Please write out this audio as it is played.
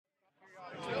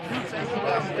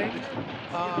think.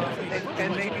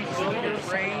 And maybe fill your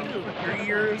brain, your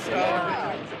ears.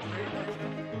 I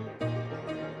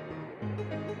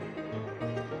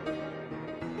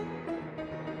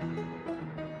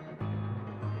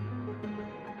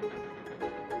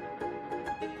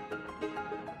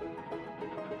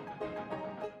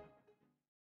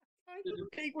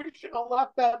think we should have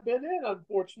left that bit in,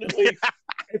 unfortunately.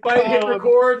 If I hit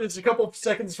record, it's a couple of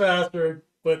seconds faster.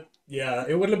 But yeah,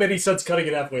 it wouldn't have made any sense cutting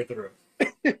it halfway through.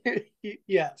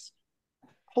 Yes.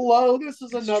 Hello, this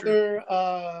is another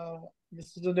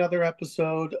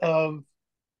episode of,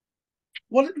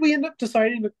 what did we end up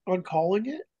deciding on calling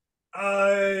it?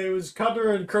 It was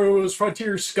Condor and Crow's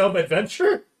Frontier Scum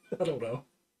Adventure? I don't know.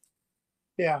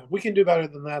 Yeah, we can do better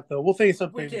than that, though. We'll think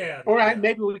something. We can. Or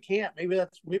maybe we can't.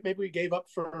 Maybe we gave up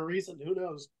for a reason. Who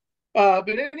knows? But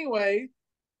anyway,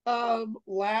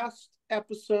 last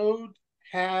episode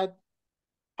had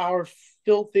our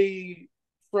filthy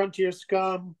Frontier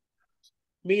Scum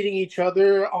meeting each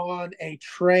other on a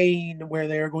train where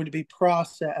they are going to be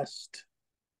processed,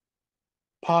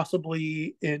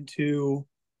 possibly into,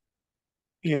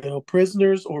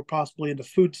 prisoners or possibly into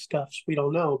foodstuffs. We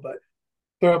don't know, but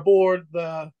they're aboard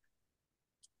the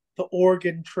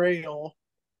Oregon Trail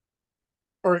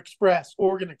or Express,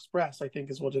 Oregon Express, I think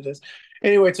is what it is.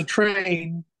 Anyway, it's a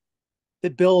train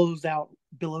that billows out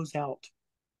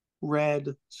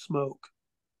red smoke,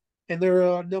 and there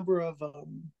are a number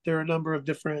of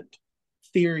different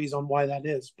theories on why that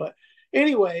is. But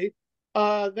anyway,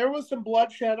 there was some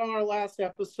bloodshed on our last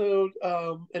episode.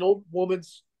 An old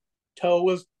woman's toe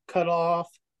was cut off.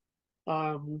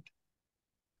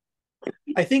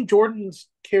 I think Jordan's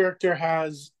character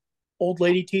has old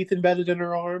lady teeth embedded in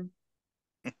her arm.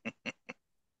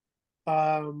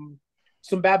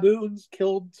 Some baboons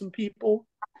killed some people.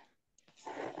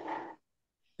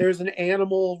 There's an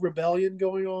animal rebellion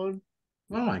going on.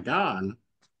 Oh my god.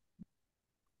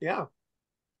 Yeah.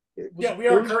 We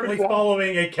are currently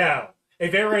following a cow. A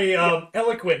very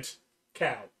eloquent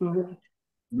cow. Mm-hmm.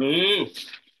 Mm.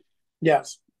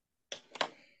 Yes.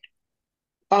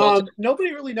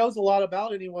 Nobody really knows a lot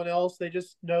about anyone else. They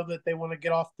just know that they want to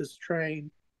get off this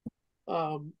train.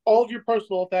 All of your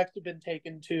personal effects have been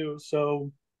taken too,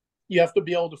 so you have to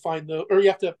be able to find those, or you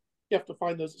have to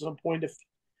find those at some point,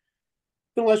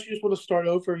 unless you just want to start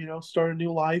over, start a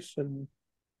new life and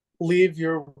leave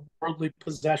your worldly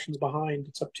possessions behind.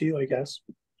 It's up to you, I guess.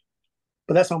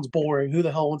 But that sounds boring. Who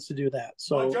the hell wants to do that?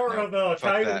 So my jar of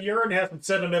coyote urine has some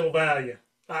sentimental value.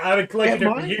 I've been collecting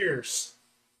it for years.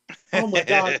 Oh my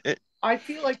god. I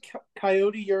feel like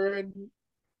coyote urine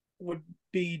would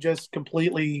be just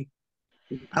completely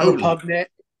repugnant.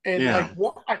 And I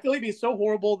feel like it'd be so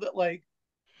horrible that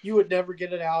you would never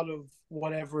get it out of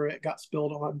whatever it got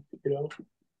spilled on,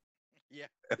 Yeah.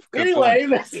 Anyway,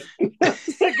 that's a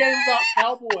game about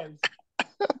cowboys.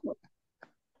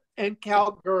 And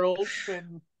cowgirls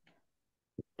and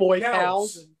boy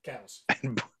cows.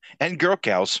 And girl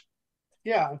cows.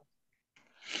 Yeah.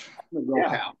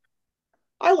 Cow.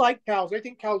 I like cows. I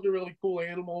think cows are really cool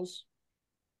animals.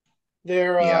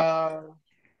 They're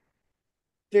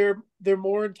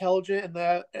more intelligent and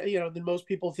that than most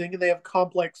people think, and they have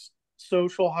complex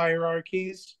social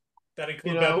hierarchies that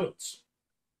include baboons.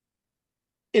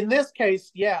 In this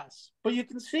case, yes, but you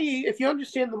can see, if you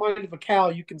understand the mind of a cow,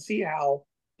 you can see how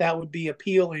that would be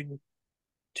appealing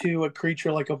to a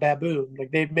creature like a baboon.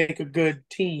 They'd make a good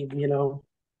team,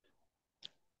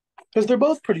 because they're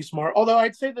both pretty smart. Although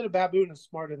I'd say that a baboon is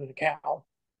smarter than a cow.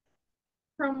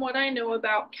 From what I know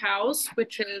about cows,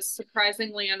 which is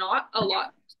surprisingly not a lot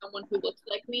for someone who looks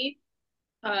like me,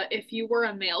 if you were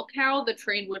a male cow, the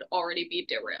train would already be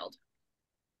derailed.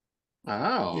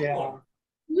 Oh. Yeah.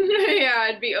 Yeah,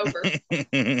 it'd be over.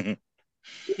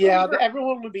 Yeah,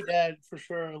 everyone would be dead for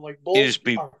sure. Bulls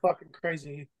are fucking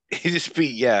crazy. It'd just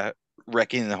be,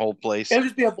 wrecking the whole place. It'd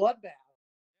just be a bloodbath.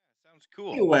 Sounds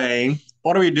cool. Anyway,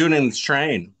 what are we doing in this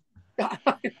train? I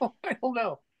don't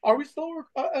know. Are we still?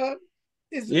 I'm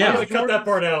gonna cut that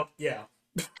part out. Yeah.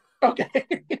 Okay.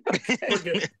 We're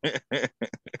good.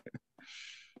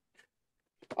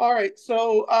 All right.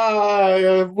 So,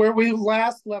 where we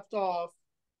last left off,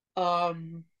 well,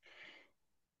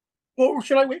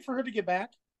 should I wait for her to get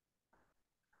back?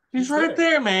 She's right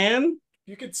there, man.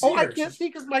 You can see her. I can't see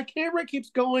because my camera keeps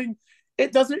going.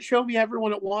 It doesn't show me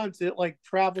everyone at once. It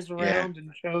travels around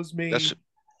and shows me.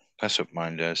 That's what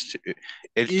mine does too.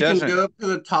 It you doesn't can go up to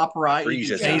the top right.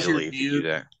 freeze as easily if you do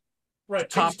that. Right,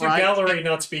 top right. Gallery,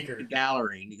 not speaker.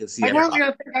 Gallery. You can see. I'm really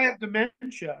gonna think I have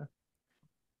dementia,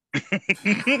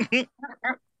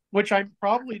 which I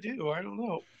probably do. I don't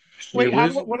know. Wait,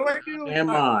 what do I do? And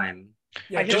mine.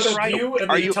 Yeah, go to view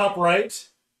and the top right.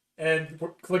 and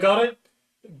click on it.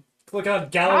 Click on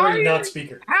gallery, not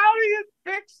speaker. How do you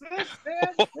fix this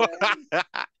damn thing?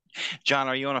 John,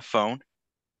 are you on a phone?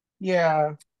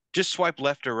 Yeah. Just swipe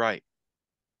left or right.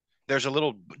 There's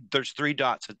 3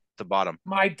 dots at the bottom.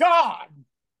 My God.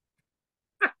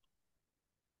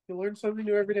 You learn something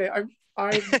new every day. I'm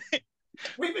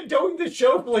We've been doing this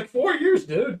show for like 4 years,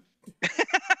 dude.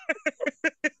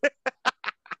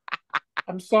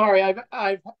 I'm sorry.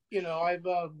 I've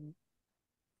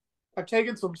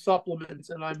taken some supplements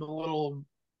and I'm a little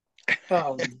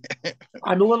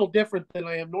different than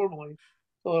I am normally.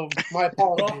 So my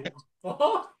apologies.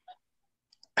 Uh-huh.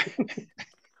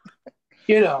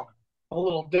 A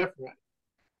little different.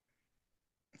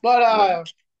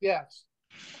 But yes.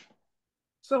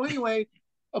 So anyway,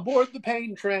 aboard the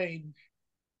pain train.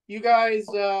 You guys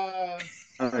I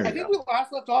think we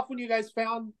last left off when you guys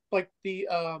found like the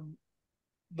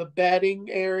bedding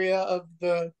area of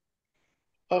the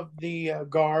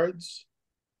guards.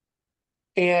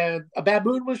 And a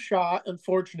baboon was shot,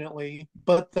 unfortunately,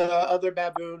 but the other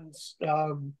baboons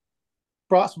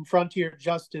brought some frontier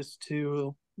justice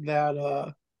to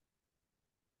that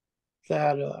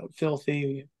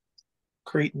filthy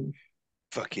cretin.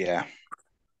 Fuck yeah.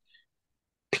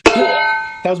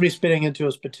 That was me spitting into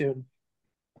a spittoon.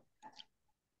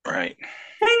 Right.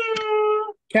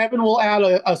 Kevin will add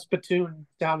a spittoon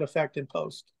sound effect in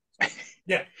post.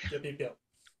 Yeah.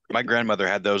 My grandmother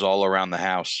had those all around the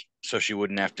house, so she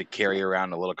wouldn't have to carry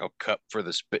around a little cup for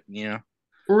the spit,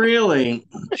 Really?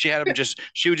 She had them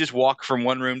she would just walk from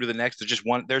one room to the next.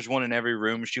 There's one in every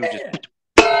room. She would just.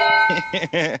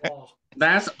 Oh.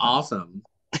 That's awesome.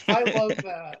 I love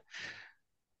that.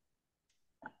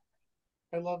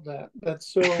 I love that. That's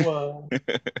so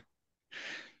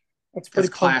that's pretty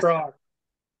punk rock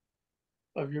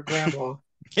of your grandma.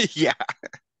 Yeah.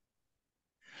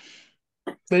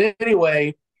 But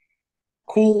anyway,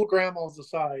 cool grandmas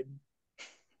aside.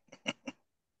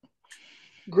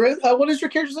 What is your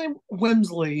character's name?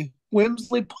 Wemsley.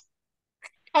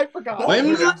 I forgot.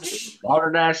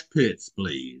 Balderdash pits,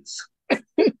 please.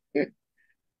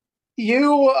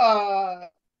 You are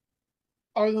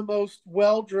the most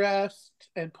well-dressed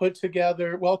and put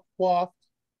together, well-coiffed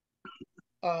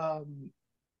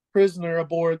prisoner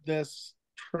aboard this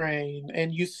train.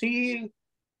 And you see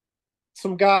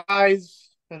some guys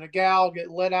and a gal get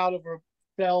let out of a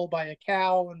cell by a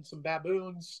cow and some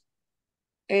baboons.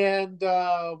 And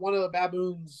one of the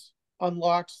baboons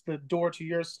unlocks the door to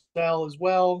your cell as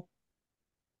well.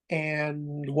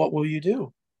 And what will you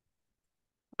do?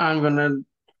 I'm going to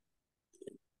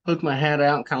poke my head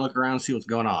out and kind of look around and see what's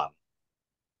going on.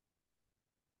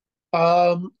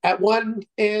 At one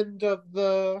end of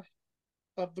the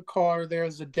car,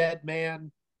 there's a dead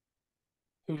man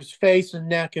whose face and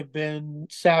neck have been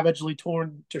savagely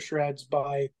torn to shreds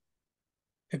by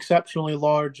exceptionally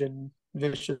large and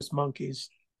vicious monkeys.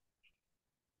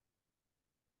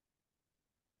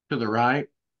 To the right?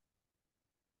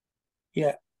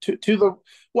 Yeah, to the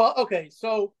okay,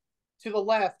 so to the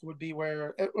left would be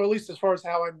where, or at least as far as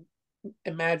how I'm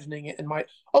imagining it in my.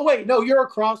 Oh wait, no, you're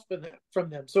across from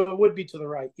them, so it would be to the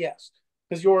right. Yes,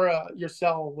 because your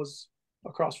cell was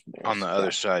across from there. On the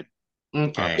other side.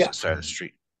 Okay. On the side of the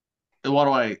street. What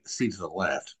do I see to the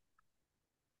left?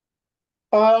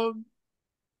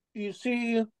 You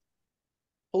see a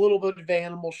little bit of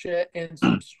animal shit and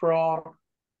some straw.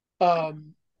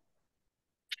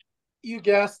 You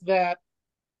guess that's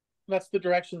the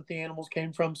direction that the animals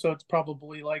came from, so it's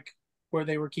probably like where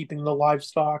they were keeping the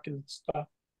livestock and stuff.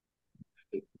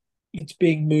 It's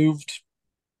being moved.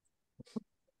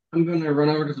 I'm going to run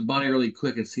over to the body really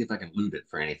quick and see if I can loot it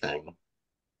for anything.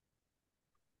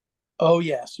 Oh,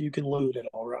 yes, you can loot it,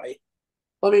 all right.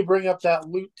 Let me bring up that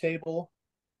loot table.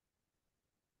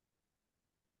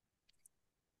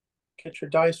 Get your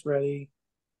dice ready.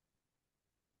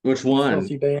 Which one?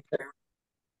 Filthy bandit.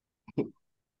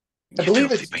 I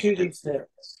believe it's 2d6.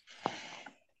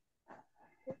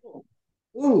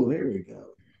 Oh, there we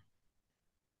go.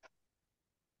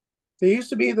 There used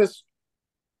to be this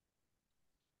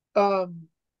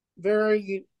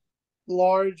very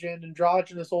large and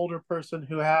androgynous older person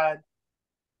who had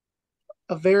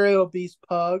a very obese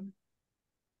pug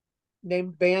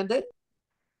named Bandit.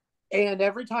 And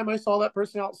every time I saw that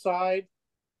person outside,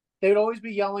 they would always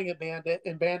be yelling at Bandit,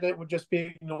 and Bandit would just be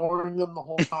ignoring them the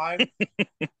whole time.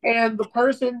 And the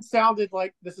person sounded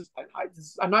like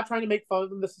I'm not trying to make fun of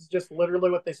them. This is just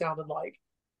literally what they sounded like.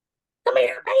 Come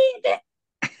here, Bandit.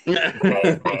 Come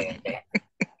here, Bandit.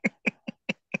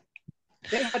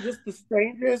 They had just the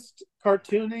strangest,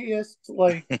 cartooniest,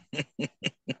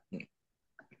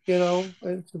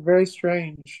 it's very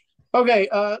strange. Okay,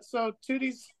 so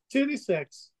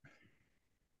 2d6.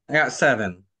 I got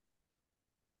 7.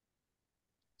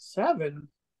 7.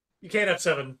 You can't have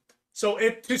 7. So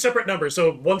it 2 separate numbers.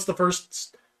 So one's the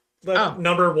first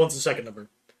number, one's the second number.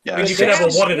 Yeah, And you can have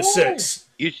a 1 and a 6.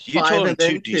 You 5 told him and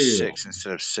then 2d6 2.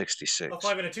 instead of 66. A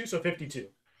 5 and a 2, so 52.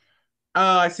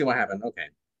 Oh, I see what happened. Okay.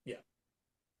 Yeah.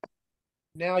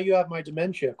 Now you have my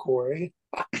dementia, Corey.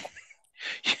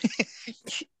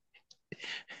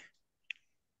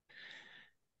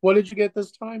 What did you get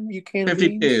this time? You can't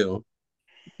 52.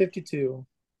 52.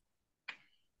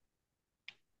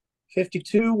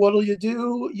 52. What'll you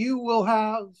do? You will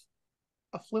have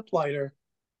a flip lighter.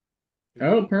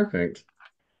 Oh, perfect.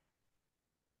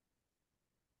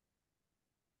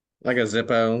 Like a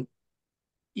Zippo.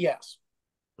 Yes.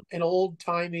 An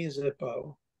old-timey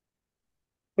Zippo.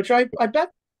 Which I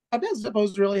bet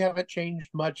Zippos really haven't changed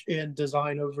much in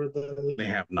design over the... They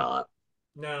have not.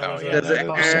 No, Oh, there's yeah, Does it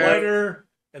a have- lighter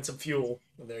and some fuel.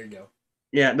 And there you go.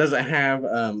 Yeah, does it have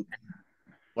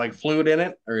like fluid in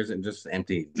it, or is it just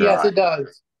empty? Dry? Yes, it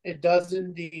does. It does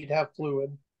indeed have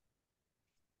fluid.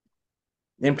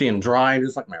 Empty and dry,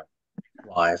 just like my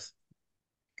life.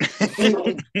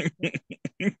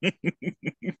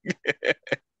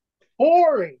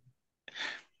 Boring.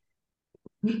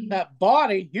 That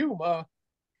body humor.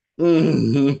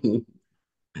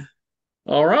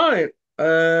 All right.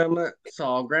 So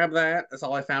I'll grab that. That's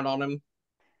all I found on him.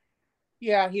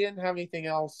 Yeah, he didn't have anything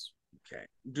else. Okay.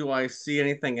 Do I see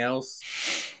anything else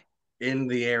in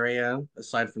the area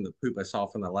aside from the poop I saw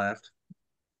from the left?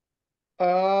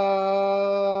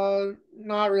 Not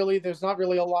really. There's not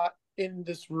really a lot in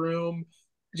this room.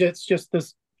 It's just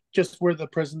where the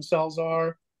prison cells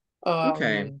are.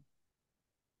 Okay.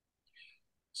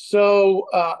 So,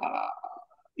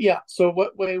 yeah. So,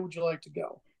 what way would you like to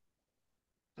go?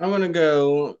 I'm gonna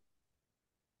go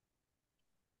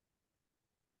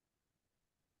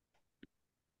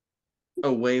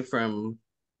away from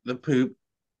the poop.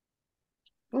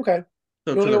 Okay.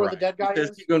 So You wanna to the go where right. the dead guy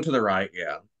Just is? keep going to the right.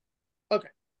 Yeah.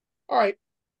 All right.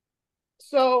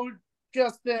 So,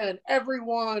 just then,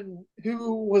 everyone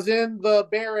who was in the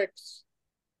barracks,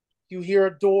 you hear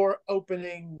a door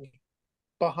opening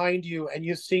behind you, and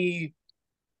you see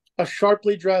a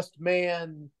sharply dressed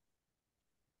man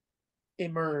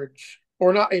emerge.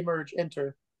 Or not emerge,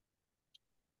 enter.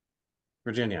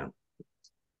 Virginia.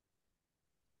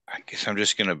 I guess I'm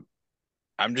just gonna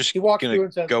He walks through gonna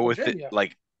and says, go with Virginia. it.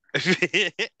 Like,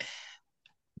 I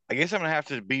guess I'm gonna have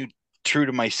to be true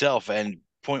to myself and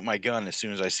point my gun as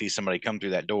soon as I see somebody come through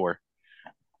that door.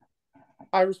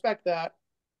 I respect that.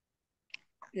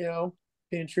 You know,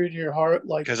 being true to your heart,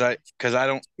 like Because I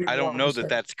don't know that Respect.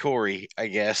 that's Corey. I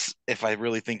guess if I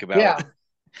really think about yeah, it.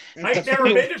 I ain't never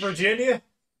been to Virginia.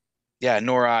 Yeah,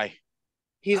 nor I.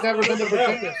 he's never been to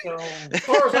Virginia, so As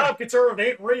far as I'm concerned, it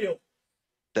ain't real.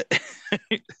 That,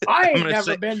 I ain't gonna never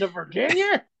say- been to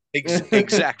Virginia.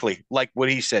 exactly like what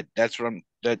he said. That's what I'm.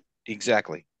 That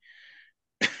exactly.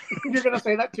 You're gonna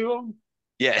say that to him?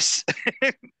 Yes.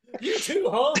 You too,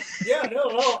 huh? Yeah,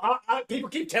 no. People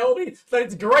keep telling me that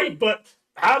it's great, but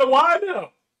how do I know?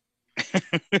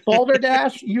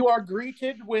 Balderdash, you are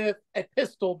greeted with a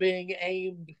pistol being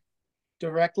aimed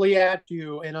directly at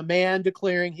you, and a man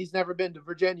declaring he's never been to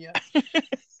Virginia.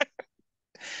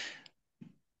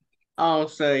 I'll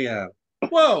say,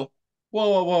 whoa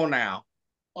now.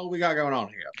 What we got going on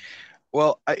here?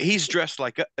 Well, he's dressed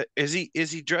like. Is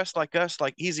he dressed like us?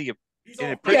 Like he's in a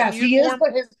all- prison Yes, he is,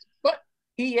 uniform? but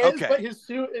Okay. his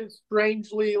suit is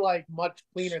strangely like much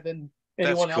cleaner than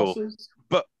anyone That's cool. else's.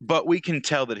 But we can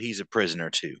tell that he's a prisoner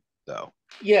too, though.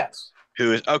 Yes.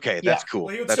 Who is okay? That's cool.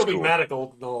 Well, he would That's still cool. be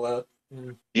manacled and all that.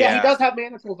 Mm. Yeah, he does have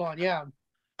manacles on, yeah.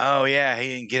 Oh yeah, he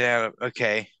didn't get out of.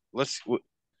 Okay,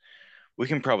 we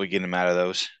can probably get him out of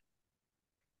those.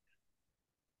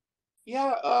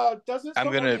 Yeah, doesn't I'm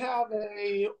someone gonna- have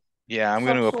a Yeah, I'm some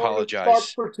going to sort of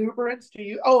apologize. sharp protuberance to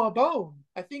you? Oh, a bone.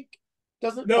 I think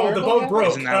doesn't No, the Firebug bone have broke.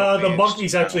 Isn't that what The we monkeys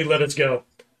used to actually let us go.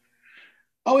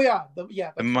 Oh yeah, The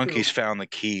that's monkeys true. found the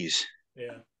keys.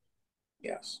 Yeah.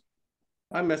 Yes.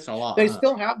 I missed a lot. They huh?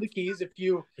 still have the keys. If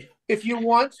you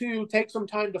want to take some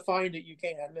time to find it, you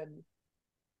can. And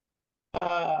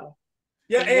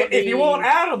Yeah, And and let if you me- want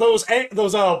out of those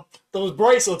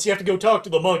bracelets, you have to go talk to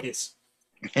the monkeys.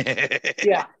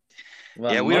 yeah,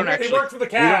 Well, Yeah, we don't They actually. work for the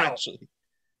We don't cow. actually.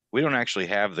 We don't actually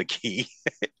have the key.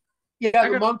 yeah, I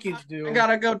the got- monkeys do. I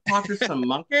gotta go talk to some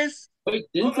monkeys. Wait,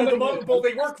 Well, didn't somebody well,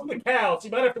 they work for the cow, so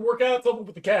you might have to work out something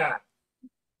with the cow.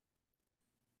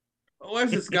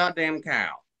 Where's this goddamn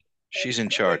cow? She's in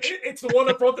charge. It's the one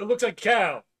up front that looks like a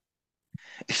cow.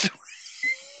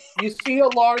 You see a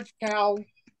large cow,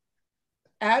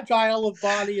 agile of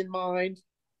body and mind,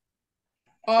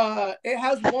 It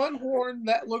has one horn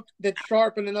that's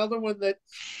sharp and another one that's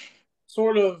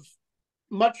sort of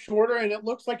much shorter, and it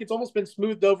looks like it's almost been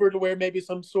smoothed over to where maybe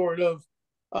some sort of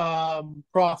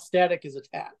prosthetic is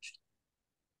attached.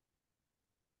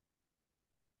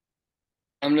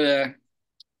 I'm gonna.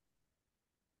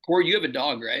 Corey, you have a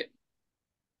dog, right?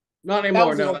 Not That anymore.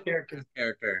 was an No, old character.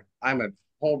 character. I'm a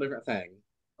whole different thing.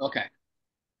 Okay.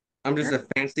 I'm just a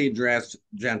fancy dressed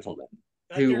gentleman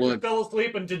That who character looks fell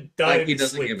asleep and just died like in he his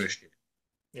doesn't sleep. give a shit.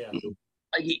 Yeah.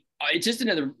 It's just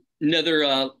another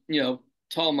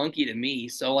tall monkey to me.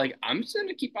 So like I'm just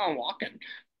gonna keep on walking.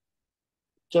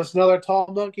 Just another tall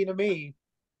monkey to me.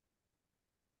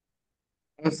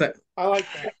 What's that? I like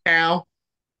that. Cow,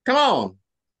 come on.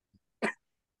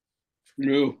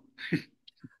 No.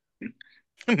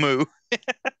 Moo.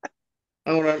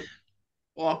 I want to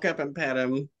walk up and pet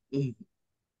him.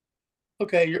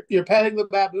 Okay, you're petting the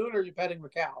baboon or you're petting the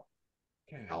cow?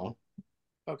 Cow.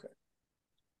 Okay.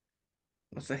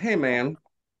 I say, hey man,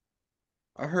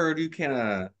 I heard you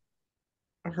can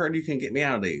get me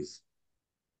out of these.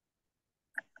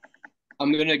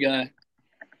 I'm gonna go.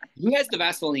 Who has the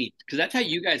Vaseline? Because that's how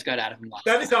you guys got out of him last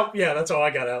That time. is how. Yeah, that's how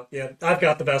I got out. Yeah, I've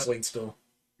got the Vaseline still.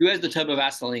 Who has the tub of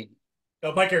Vaseline?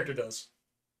 My character does.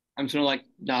 I'm just gonna like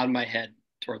nod my head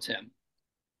towards him.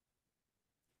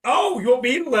 Oh, you want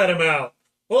me to let him out?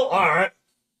 Well, all right.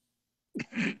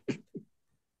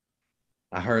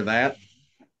 I heard that.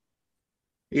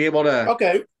 You able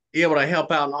to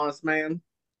help out an honest man?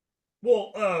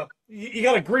 Well, you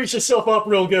got to grease yourself up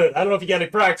real good. I don't know if you got any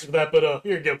practice with that, but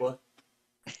here you go, boy.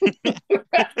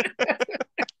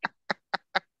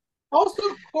 Also,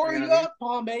 Corey, you have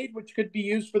pomade, which could be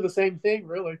used for the same thing,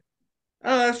 really.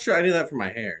 Oh, that's true. I do that for my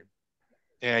hair.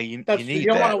 Yeah, you That's need you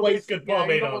don't want that. to waste Good yeah, you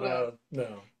pomade don't on wanna-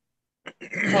 no.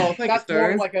 Oh, thank That's you,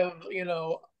 more sir.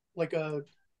 like a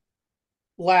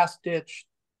last ditch,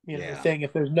 Yeah. thing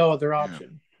if there's no other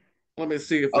option. Let me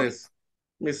see if Oh.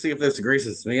 this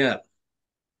greases me up.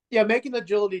 Yeah, make an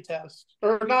agility test.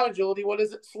 Or not agility, what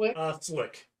is it, slick?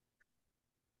 Slick.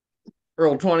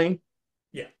 Roll 20.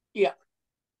 Yeah. Yeah.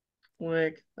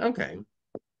 Slick. Okay.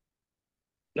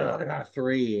 No, I got a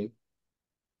 3.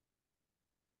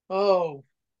 Oh,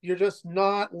 you're just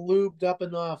not lubed up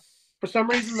enough. For some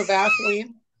reason, the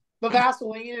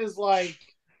Vaseline is like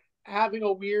having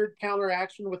a weird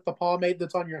counteraction with the pomade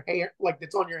that's on your hair, like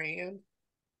that's on your hand.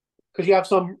 Because you have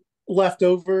some left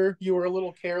over. You were a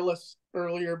little careless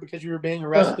earlier because you were being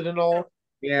arrested and all.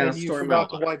 Yeah, and you story forgot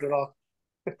to of my wipe it off.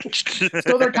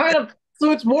 So they're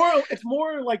it's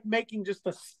more like making just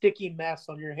a sticky mess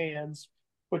on your hands,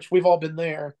 which we've all been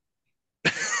there.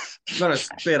 I'm gonna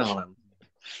spit on him.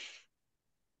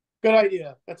 Good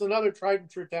idea. That's another tried and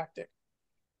true tactic.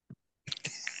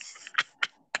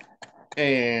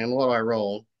 And what do I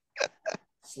roll?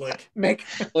 Slick. Roll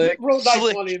dice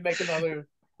Slick. 20 and make another.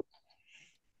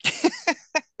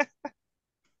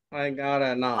 I got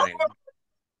a 9.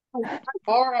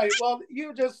 All right. Well,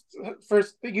 you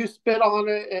spit on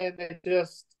it and it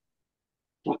just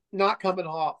not coming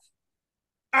off.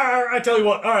 I tell you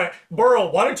what. All right,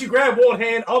 Burl, why don't you grab one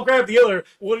hand? I'll grab the other.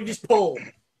 We'll just pull.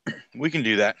 We can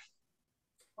do that.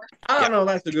 I don't know if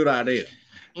that's a good idea.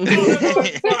 No,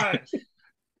 it's fine.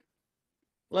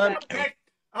 Let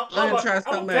I'm try a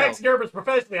something else. taxidermist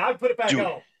professionally. I can put it back Do it.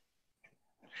 on.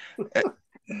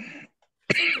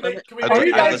 Can we I'll Are do-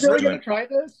 you yeah, guys let's really do going it. to try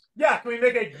this? Yeah, can we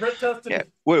make a grit test? Yeah.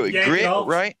 Wait, yank grit, it off?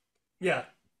 right? Yeah.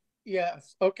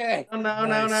 Yes. Okay. No,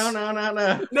 Nice.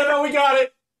 no. No, we got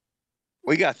it.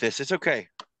 We got this. It's okay.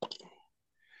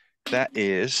 That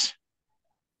is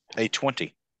a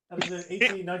 20. That is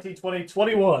 18, 19, 20,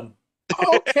 21.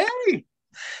 Okay.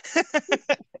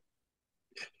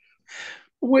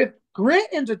 With grit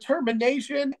and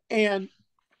determination and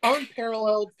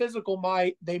unparalleled physical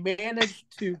might, they managed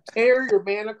to tear your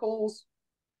manacles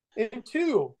in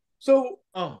two. So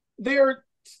they're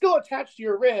still attached to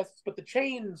your wrists, but the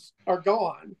chains are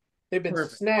gone. They've been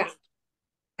snapped.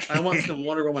 I want some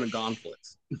Wonder Woman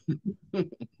gauntlets.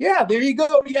 Yeah, there you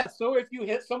go. Yeah, so if you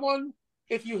hit someone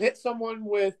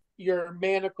with your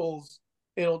manacles,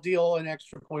 it'll deal an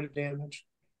extra point of damage.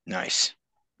 Nice.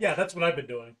 Yeah, that's what I've been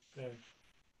doing. Yeah.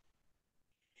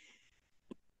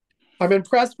 I'm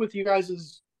impressed with you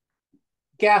guys'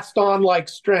 Gaston-like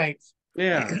strength.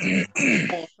 Yeah.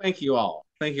 Well, thank you all.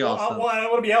 Thank you all. I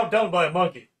want to be outdone by a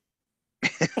monkey.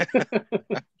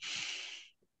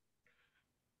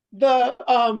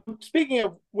 Speaking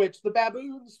of which, the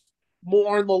baboons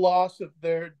mourn the loss of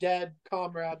their dead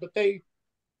comrade, but they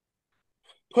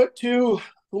put two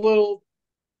little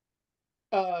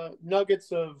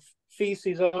nuggets of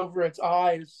feces over its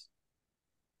eyes,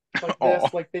 like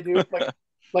this, like they do,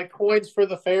 like coins for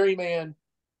the ferryman.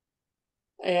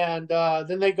 And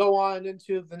then they go on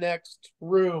into the next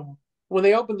room. When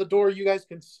they open the door, you guys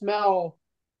can smell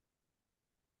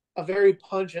a very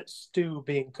pungent stew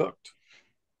being cooked.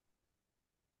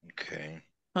 Okay.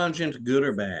 Pungent, good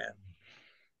or bad?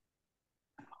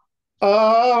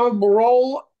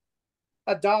 Roll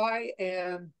a die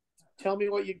and tell me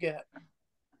what you get.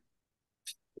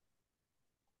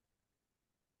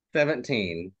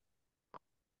 17.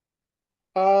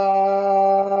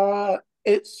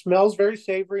 It smells very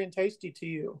savory and tasty to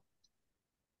you.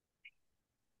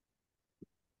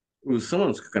 Ooh,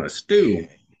 someone's cooking a stew.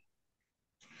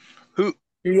 Who?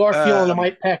 You are feeling a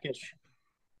mite peckish.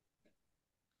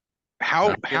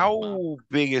 How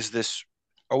big is this?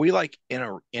 Are we like in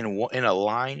a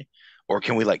line, or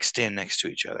can we like stand next to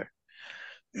each other?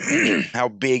 How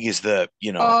big is the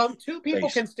Two people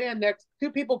space? can stand next. Two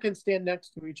people can stand next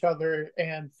to each other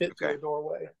and fit through Okay. a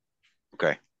doorway.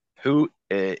 Okay. Who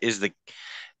is the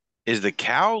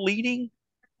cow leading?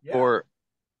 Yeah. Or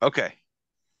okay.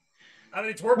 I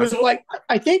mean, it's working. With like,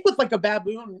 I think with like a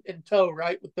baboon in tow,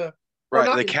 right? With the Right,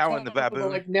 not the in cow tow, and the but, baboon.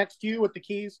 like next to you with the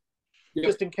keys, Yep.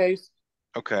 just in case.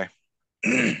 Okay.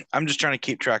 I'm just trying to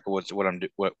keep track of what's going on here.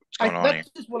 That's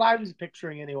just what I was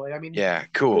picturing anyway. I mean, Yeah,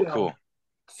 cool, you know, cool.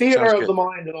 theater Sounds of good. the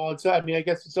mind and all. It's, I mean, I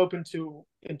guess it's open to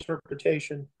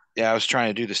interpretation. Yeah, I was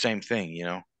trying to do the same thing,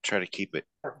 try to keep it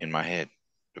in my head,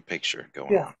 the picture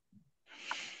going Yeah.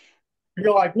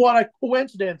 You're like, what a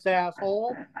coincidence,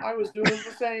 asshole! I was doing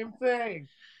the same thing.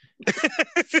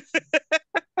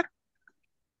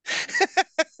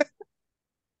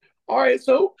 All right,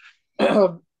 so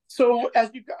so as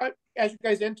you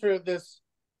guys enter this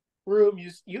room,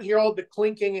 you hear all the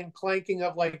clinking and clanking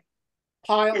of like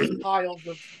piles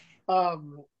of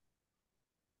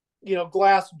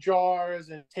glass jars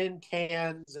and tin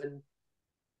cans and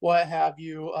what have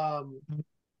you.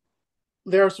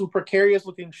 There are some precarious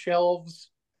looking shelves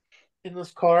in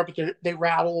this car, but they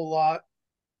rattle a lot,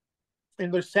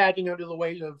 and they're sagging under the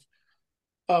weight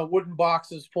of wooden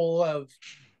boxes full of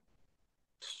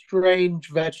strange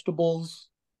vegetables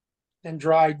and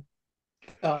dried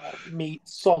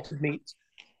meats, salted meats.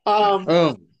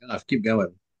 Oh gosh, keep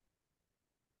going.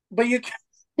 But you can,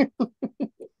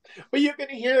 but you can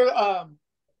hear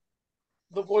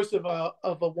the voice of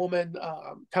a woman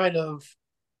kind of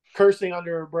cursing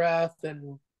under her breath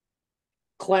and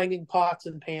clanging pots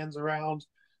and pans around.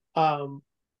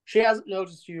 She hasn't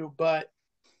noticed you, but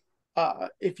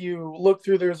if you look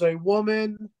through, there's a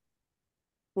woman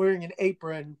wearing an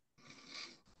apron,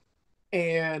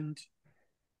 and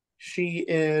she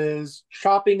is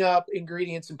chopping up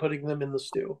ingredients and putting them in the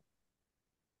stew.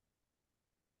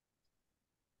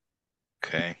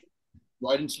 Okay.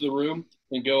 Right into the room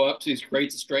and go up to these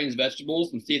crates of strange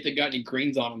vegetables and see if they got any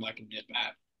greens on them I can nip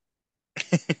at.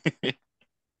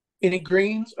 Any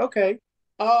greens? Okay.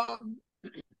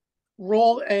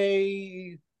 Roll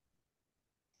a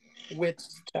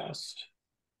wits test.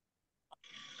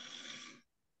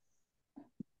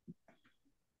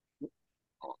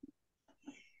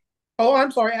 Oh,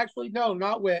 I'm sorry. Actually, no,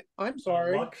 not wit. I'm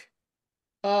sorry. Luck.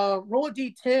 Roll a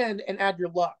d10 and add your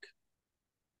luck.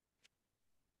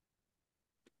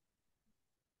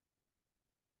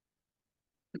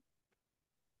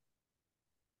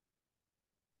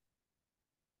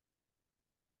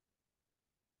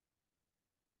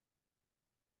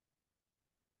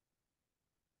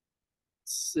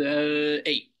 It's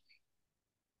 8.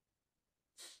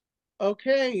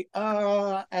 Okay.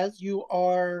 As you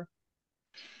are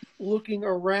looking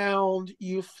around,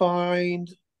 you find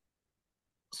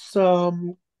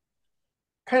some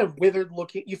kind of withered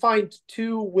looking. You find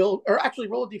two actually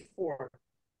roll a d4.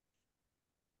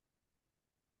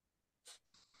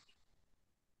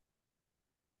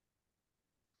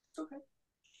 Okay.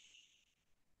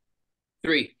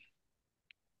 3.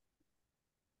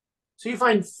 So you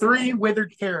find 3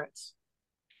 withered carrots.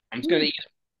 I'm just gonna eat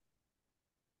them.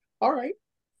 All right.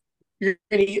 You're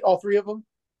gonna eat all 3 of them?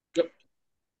 Yep.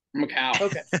 I'm a cow.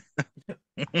 Okay.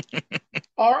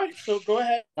 All right. So go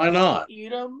ahead. Why not? Eat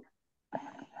them.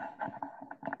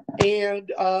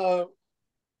 And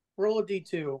roll a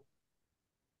d2.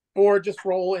 Or just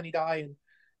roll any die, and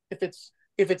if it's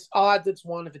odds, it's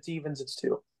 1. If it's evens, it's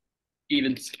 2.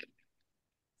 Evens.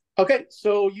 Okay,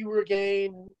 so you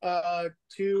regain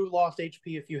 2 lost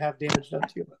HP if you have damage done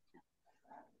to you.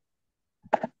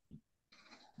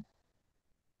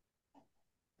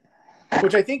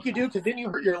 Which I think you do, because didn't you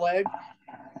hurt your leg?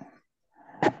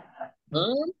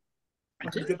 With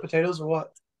the good potatoes or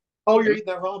what? Oh, you're eating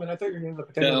that ramen. I thought you were eating the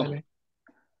potatoes. No.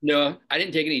 No, I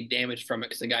didn't take any damage from it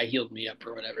because the guy healed me up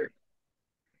or whatever.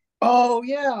 Oh,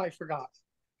 yeah, I forgot.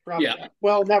 Probably Yeah. not.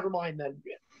 Well, never mind then.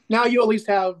 Now you at least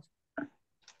have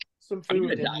some I'm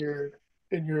food gonna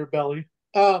in your belly.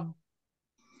 Is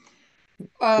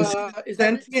that so? If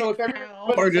Cow or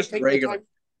everybody's just taking the regular? time,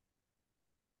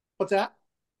 what's that?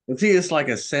 Is he just like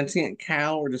a sentient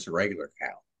cow or just a regular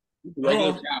cow? Regular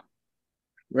Oh. cow.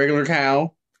 Regular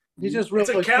cow. He's just It's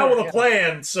really a cow with a yeah.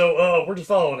 plan, so we're just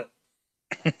following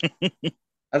it.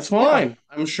 That's fine.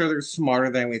 I'm sure they're smarter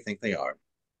than we think they are.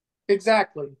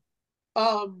 Exactly.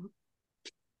 Since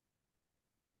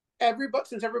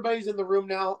everybody's in the room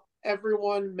now,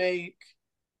 everyone make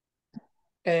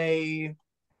a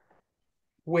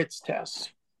wits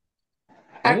test.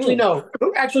 Actually, no.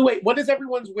 Actually, wait. What is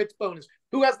everyone's wits bonus?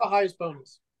 Who has the highest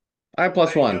bonus? I have plus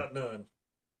I ain't one. got none.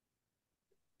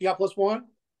 You got plus one?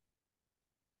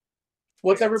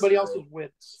 What's I got everybody 0. else's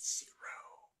wits?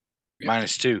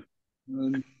 0.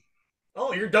 -2.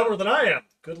 Oh, you're dumber than I am.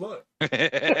 Good luck.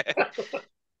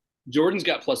 Jordan's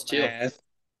got +2. Yes.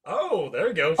 Oh, there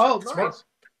you go. Oh, smart, nice.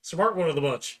 smart one of the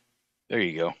bunch. There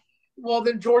you go. Well,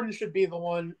 then Jordan should be the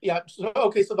one. Yeah. So,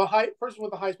 okay. So the person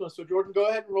with the highest bonus. So Jordan, go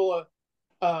ahead and roll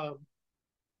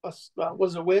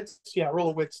was it wits? Yeah, roll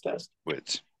a wits test.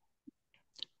 Wits.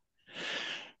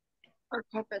 Our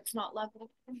puppet's not leveled.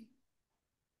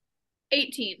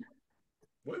 18.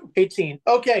 Woo. 18.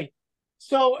 Okay.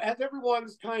 So as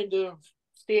everyone's kind of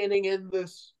standing in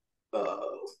this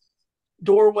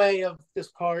doorway of this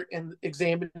cart and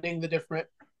examining the different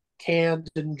canned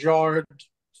and jarred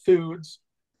foods,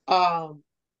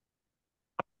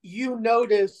 you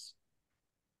notice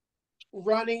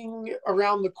running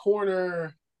around the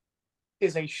corner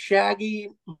is a shaggy,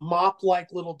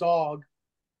 mop-like little dog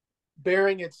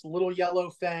bearing its little yellow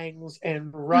fangs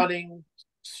and running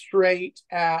straight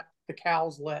at the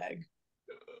cow's leg.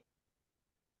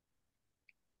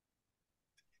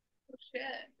 Oh, shit.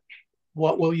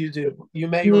 What will you do? You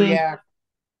may react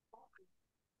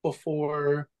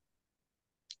before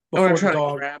I'm gonna the try to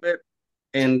dog. grab it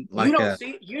and like You don't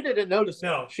see. You didn't notice.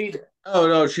 No. She did. Oh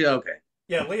no, she okay.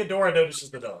 Yeah, Leodora notices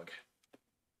the dog.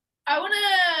 I want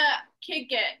to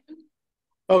kick it.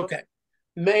 Okay.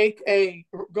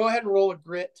 Go ahead and roll a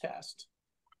grit test.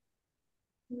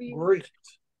 Great.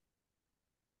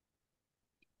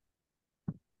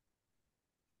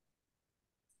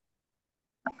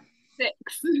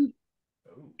 6.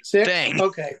 6? Dang.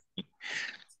 Okay.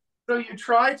 So you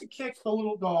try to kick the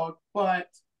little dog, but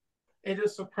it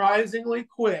is surprisingly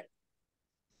quick.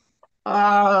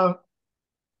 Let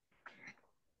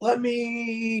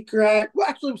me grab. Well,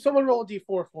 actually, someone roll a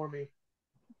d4 for me.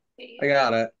 I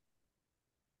got it.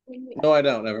 No, I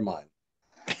don't. Never mind.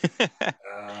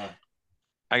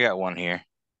 I got one here.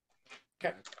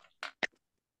 Okay.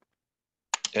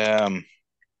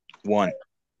 1.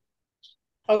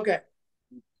 Okay.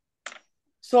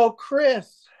 So,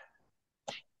 Chris,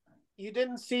 you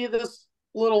didn't see this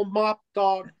little mop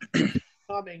dog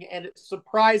coming, and it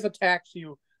surprise attacks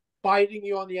you, biting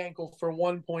you on the ankle for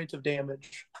 1 point of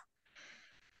damage.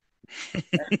 Is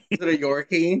it a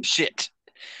Yorkie? Shit.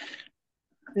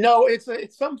 No, it's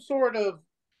some sort of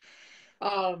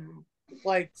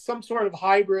like some sort of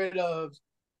hybrid of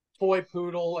toy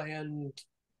poodle and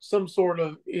some sort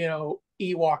of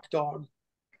Ewok dog.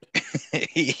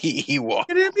 He walked.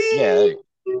 Could it be? Yeah.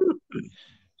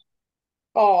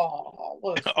 Oh,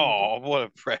 What a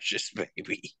precious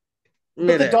baby.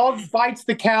 But the dog bites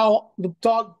the cow. The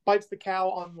dog bites the cow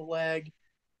on the leg,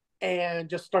 and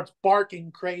just starts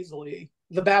barking crazily.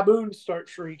 The baboons start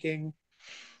shrieking,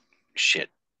 Shit.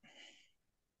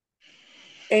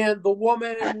 and the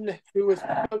woman who is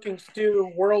cooking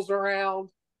stew whirls around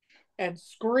and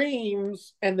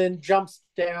screams, and then jumps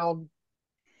down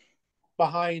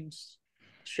behind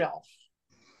shelf.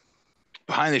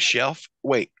 Behind the shelf?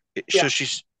 Wait. Yeah. So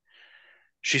she's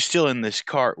still in this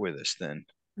cart with us then?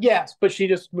 Yes, but she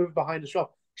just moved behind the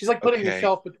shelf. She's like putting the Okay.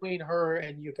 shelf between her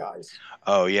and you guys.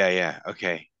 Oh, yeah.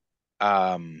 Okay.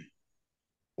 Well,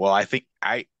 I think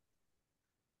I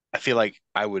feel like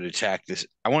I would attack this.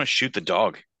 I want to shoot the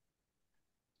dog.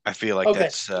 I feel like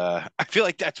that's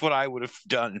what I would have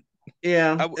done.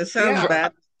 Yeah, it sounds Yeah.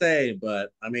 bad to say,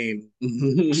 but I mean,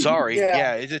 Sorry. Yeah.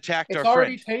 Yeah, it attacked It's our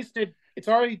already friend. tasted. It's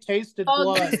already tasted Oh,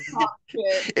 blood. stop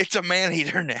it. It's a man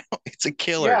eater now. It's a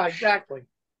killer. Yeah, exactly.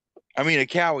 I mean, a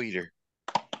cow eater.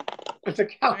 It's a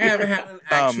cow. I haven't had an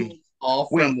actual call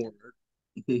from work.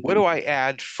 What do I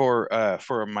add for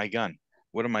my gun?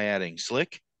 What am I adding?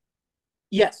 Slick?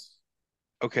 Yes.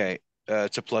 Okay.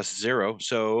 It's a +0,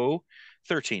 so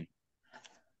 13.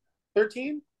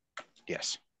 13?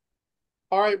 Yes.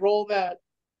 All right, roll that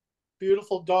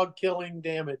beautiful dog killing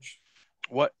damage.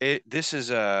 This is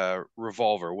a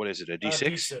revolver. What is it? A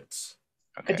D6? D6.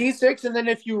 A Okay. D6, and then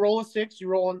if you roll a 6, you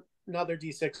roll another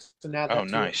D6 and add that Oh,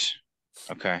 to nice.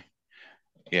 Okay.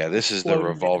 Yeah, this is the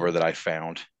Exploding revolver damage. that I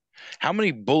found. How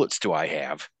many bullets do I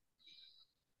have?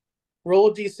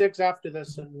 Roll a D6 after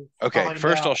this and Okay, find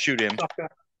first I'll out. shoot him. Okay.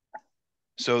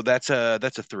 So that's a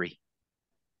 3.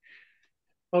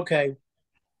 Okay.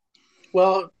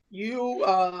 Well, you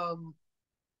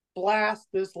blast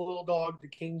this little dog to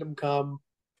kingdom come,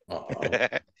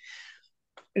 and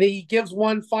he gives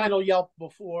one final yelp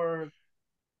before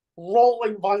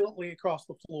rolling violently across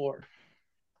the floor.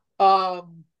 The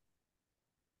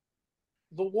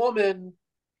woman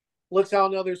lets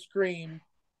out another scream,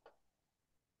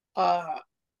 but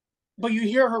you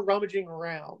hear her rummaging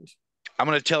around. I'm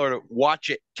gonna tell her to watch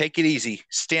it, take it easy,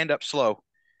 stand up slow.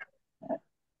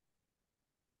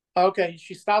 Okay,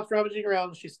 she stops rummaging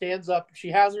around. She stands up. She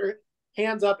has her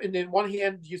hands up, and in one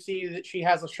hand you see that she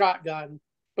has a shotgun,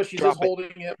 but she's Drop just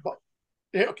holding it.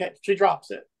 Okay, she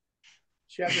drops it.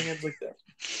 She has her hands like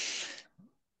this.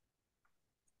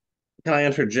 Can I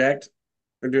interject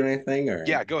or do anything? Or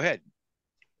Yeah, go ahead.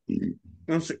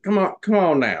 come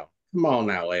on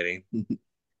now, lady.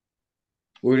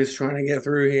 We're just trying to get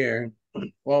through here.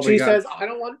 Well, She says, "I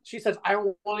don't want." She says, "I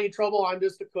don't want any trouble. I'm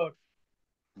just a cook."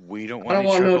 We don't I want don't any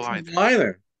want no trouble either. trouble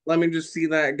either. Let me just see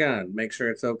that gun. Make sure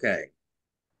it's okay.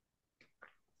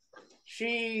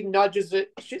 She nudges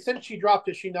it. Since she dropped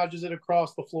it, she nudges it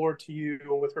across the floor to you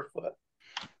with her foot.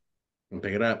 And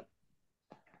pick it up.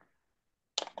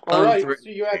 All right. So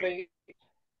you have a.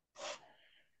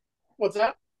 What's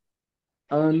that?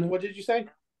 What did you say?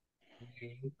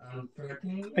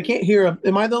 I can't hear him.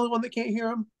 Am I the only one that can't hear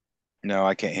him? No,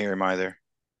 I can't hear him either.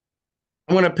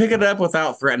 I'm going to pick it up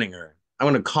without threatening her. I'm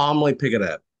going to calmly pick it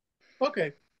up.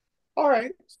 Okay. All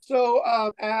right. So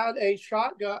add a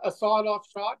shotgun, a sawed-off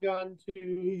shotgun to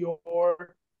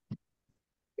your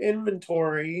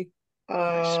inventory.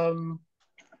 Let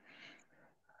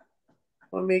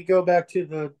me go back to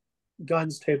the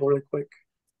guns table real quick.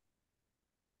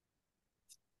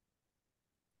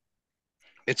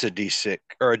 It's a D6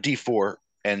 or a D4,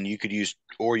 and you could use,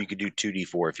 or you could do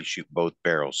 2D4 if you shoot both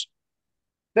barrels.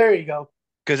 There you go.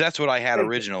 Because that's what I had Thank you.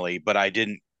 originally, but I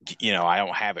didn't, I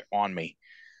don't have it on me.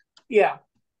 Yeah.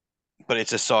 But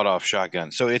it's a sawed-off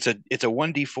shotgun, so it's a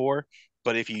 1D4.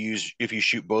 But if you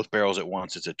shoot both barrels at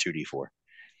once, it's a 2D4.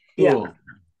 Yeah. Cool.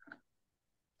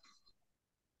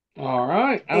 All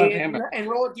right. And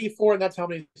roll a D4, and that's how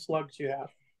many slugs you have.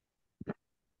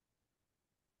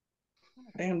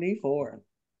 Damn D4.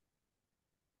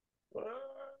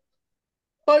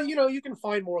 But you can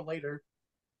find more later.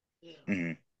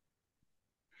 Mm-hmm.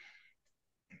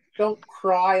 Don't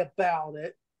cry about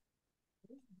it.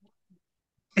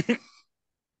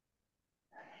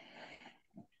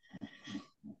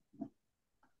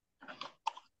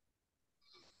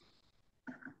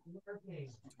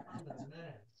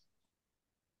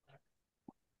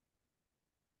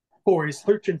 Or he's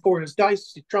searching for his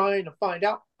dice. He's trying to find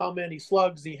out how many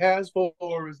slugs he has for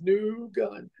his new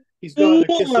gun. He's going to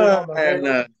kiss her on the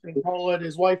hair and call it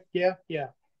his wife. Yeah, yeah.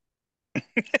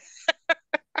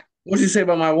 What'd you say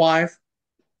about my wife?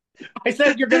 I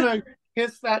said you're going to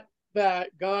kiss that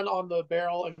gun on the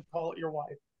barrel and call it your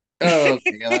wife. Oh,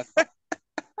 okay, yeah, that's fine.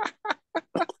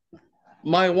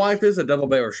 My wife is a double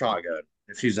barrel shotgun,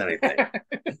 if she's anything.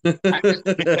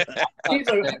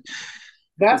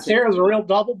 That Sarah's a real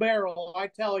double barrel, I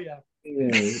tell you.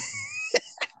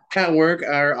 At work,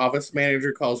 our office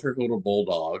manager calls her little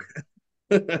bulldog.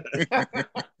 I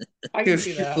can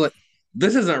see that. Like,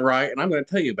 this isn't right, and I'm going to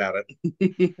tell you about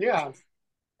it. Yeah.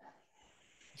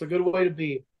 It's a good way to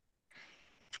be.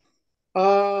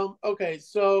 Okay,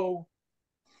 so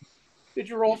did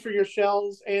you roll for your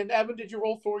shells? And Evan, did you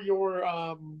roll for your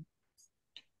I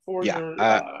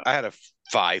had a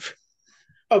 5.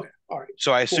 Okay, all right.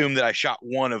 So I assume that I shot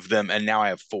one of them, and now I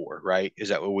have 4, right? Is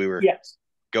that what we were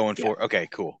going for? Yeah. Okay,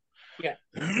 cool. Yeah.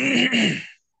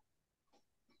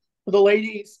 The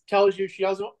lady tells you she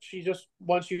just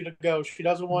wants you to go. She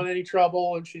doesn't want any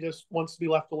trouble, and she just wants to be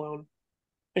left alone.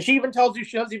 And she even tells you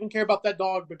she doesn't even care about that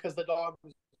dog because the dog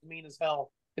was mean as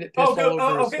hell. And it pissed all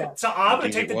over his stuff. So I'm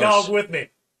going to take the dog with me.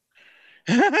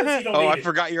 I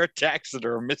forgot you're a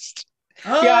taxidermist.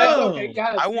 Oh, yeah, okay.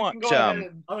 Yeah, I want.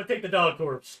 I'm going to take the dog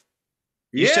corpse.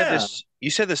 You said this. You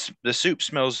said this. The soup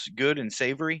smells good and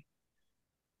savory.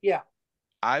 Yeah.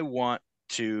 I want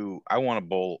a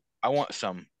bowl. I want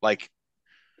some. Like,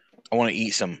 I want to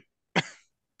eat some.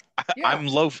 I'm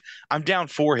low. I'm down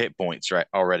 4 hit points right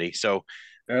already. So.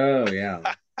 Oh yeah.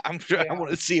 I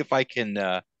want to see if I can.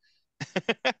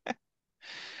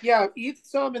 Yeah, eat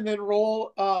some and then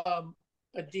roll a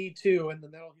D2, and then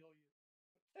that'll heal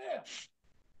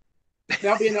you.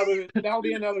 That'll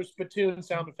be another spittoon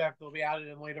sound effect that'll be added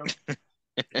in later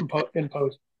in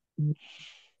post.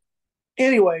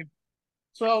 Anyway,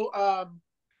 so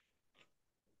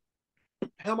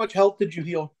how much health did you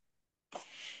heal?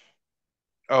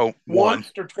 Oh, one.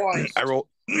 Once or twice? I rolled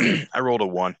a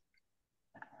 1.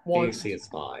 Once. DC is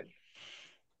 5.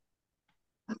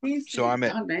 So I'm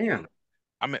at damn.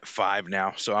 I'm at 5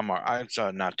 now, so it's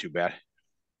not too bad.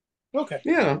 Okay.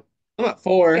 Yeah, I'm at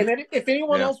 4. And then if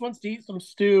anyone Yeah. else wants to eat some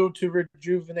stew to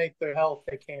rejuvenate their health,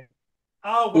 they can.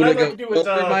 Oh, Would what I I'd go like to do is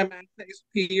over my max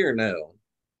HP or no?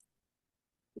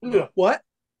 What?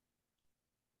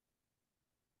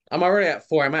 I'm already at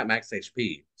 4. I'm at max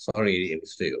HP, so I don't need to eat any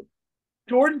stew.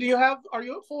 Jordan, are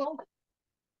you at full health?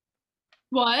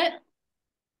 What?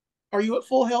 Are you at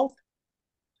full health?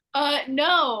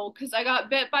 No, because I got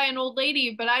bit by an old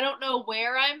lady, but I don't know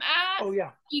where I'm at. Oh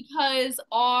yeah. Because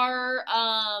our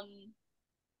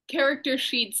character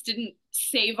sheets didn't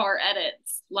save our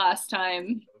edits last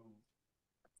time.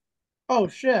 Oh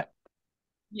shit.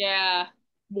 Yeah.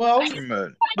 Well, From an what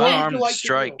would you unarmed like to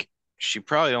strike, do? she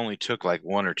probably only took like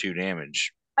 1 or 2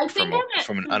 damage I think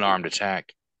from an unarmed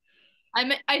attack.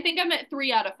 I think I'm at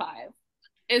 3 out of 5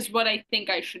 is what I think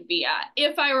I should be at.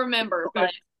 If I remember, Okay.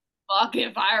 but fuck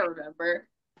if I remember.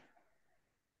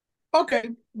 Okay.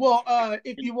 Well,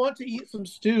 if you want to eat some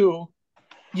stew,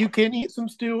 you can eat some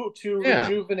stew to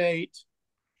rejuvenate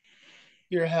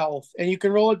your health. And you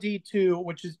can roll a D2,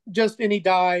 which is just any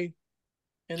die.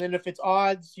 And then if it's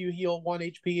odds, you heal 1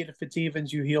 HP. And if it's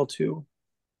evens, you heal 2.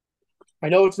 I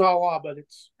know it's not a lot, but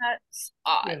That's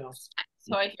odd. You know.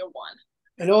 So I heal 1.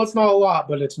 I know it's not a lot,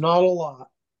 but it's not a lot.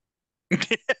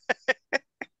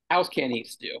 Cows can't eat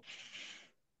stew.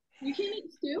 You can't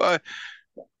eat stew?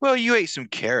 Well, you ate some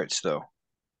carrots though.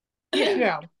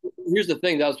 Yeah. Here's the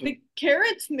thing. The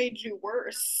carrots made you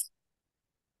worse.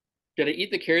 Did I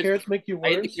eat the carrots? Carrots make you I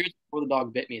ate the worse. carrots before the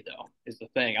dog bit me, though, is the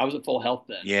thing. I was at full health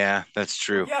then. Yeah, that's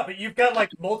true. Yeah, but you've got like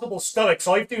multiple stomachs.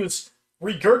 All you have to do is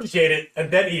regurgitate it and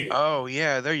then eat it. Oh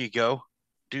yeah, there you go.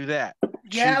 Do that.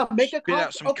 Yeah, make a spit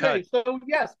out some okay, cud. so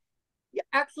yes. Yeah,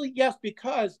 actually, yes,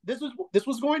 because this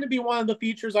was going to be one of the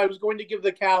features I was going to give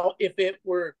the cow if it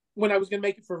were when I was going to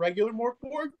make it for regular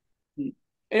Morkborg. And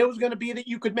it was going to be that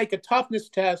you could make a toughness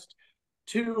test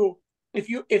to if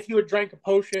you had drank a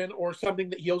potion or something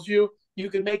that heals you, you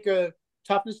could make a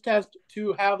toughness test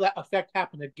to have that effect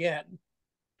happen again.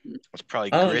 It's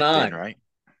probably grit then, right?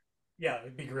 Yeah,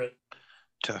 it'd be grit.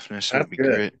 Toughness That's would be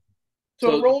good. grit.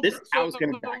 So roll this cow's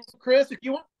gonna die. Chris, if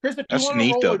you want That's to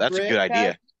neat roll though. a That's a grit good idea.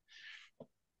 test,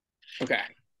 Okay.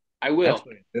 I will. That's the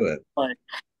way to do it. But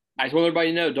I just want everybody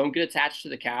to know, don't get attached to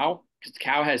the cow, because the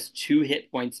cow has 2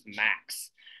 hit points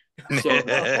max. So, oh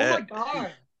my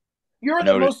god. You're the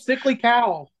Noted. most sickly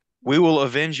cow. We will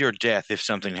avenge your death if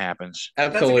something happens.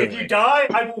 That's okay. Absolutely. If you die,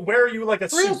 I will wear you like a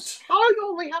Chris, suit. how you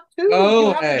only have 2? Oh,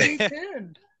 you have hey. to be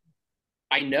 10.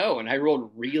 I know, and I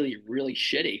rolled really, really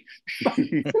shitty. I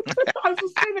was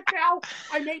just saying the cow.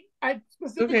 I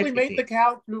specifically made the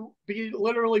cow to be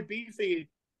literally beefy,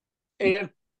 and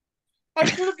I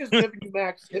should have just given you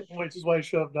max hit points. Is what I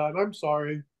should have done. I'm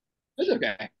sorry. It's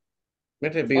okay.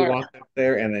 Meant to be walked up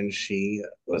there, and then she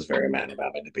was very mad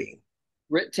about it to be.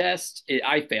 Grit test,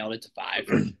 I failed. It's a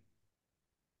 5.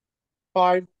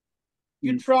 5.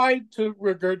 You tried to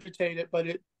regurgitate it, but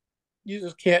you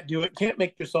just can't do it. Can't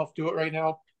make yourself do it right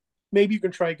now. Maybe you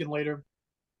can try again later.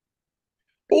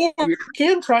 Or you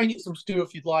can try and eat some stew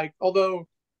if you'd like, although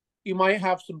you might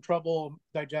have some trouble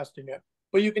digesting it.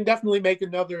 But you can definitely make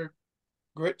another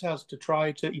grit test to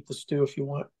try to eat the stew if you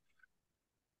want.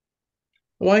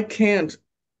 Why can't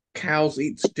cows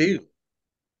eat stew?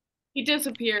 He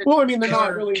disappeared. Well, I mean, they're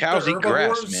not really. Cows They're eat grass,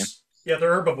 herbivores. man. Yeah,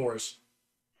 they're herbivores.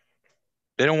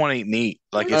 They don't want to eat meat.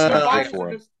 Like it's Their not bodies good for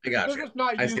are them. just- I got They're you. just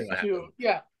not I see used what to. happened.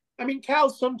 Yeah, I mean,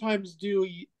 cows sometimes do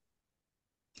eat.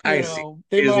 I see.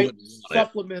 They It is might what it is.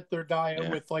 supplement their diet Yeah.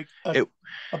 with like a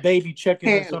baby chicken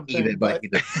or Can't eat something. it, but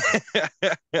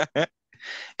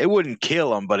It wouldn't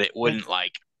kill them, but it wouldn't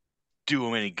like do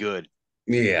them any good.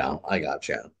 yeah, I got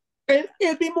you.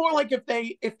 It'd be more like if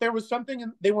there was something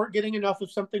and they weren't getting enough of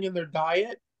something in their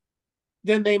diet,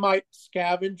 then they might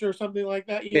scavenge or something like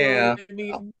that. You know what I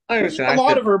mean? I understand. A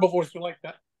lot of herbivores are like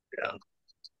that. Yeah.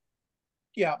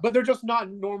 Yeah, but they're just not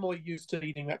normally used to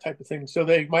eating that type of thing, so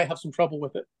they might have some trouble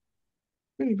with it.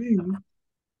 Maybe. Come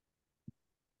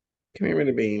here,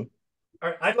 Minnie Bean. All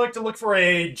right, I'd like to look for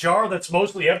a jar that's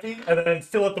mostly empty and then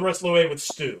fill it the rest of the way with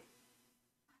stew.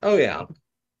 Oh yeah.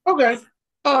 Okay.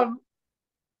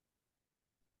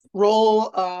 Roll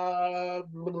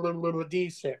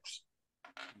D6.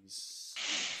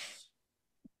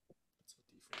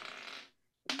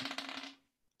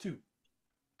 2.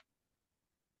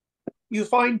 You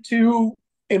find 2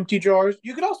 empty jars.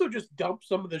 You could also just dump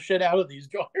some of the shit out of these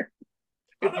jars.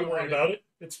 I'm not worried about it.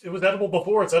 It was edible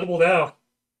before. It's edible now.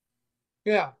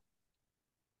 Yeah.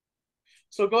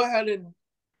 So go ahead and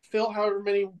fill however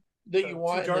many that you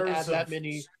want, and then add that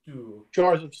many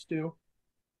jars of stew.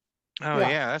 Oh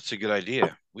yeah, that's a good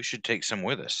idea. We should take some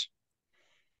with us.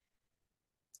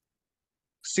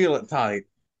 Seal it tight.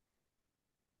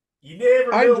 You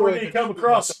never know when you come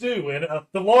across stew, and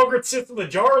the longer it sits in the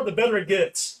jar, the better it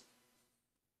gets.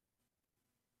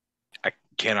 I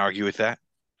can't argue with that.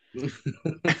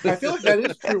 I feel like that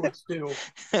is true with stew.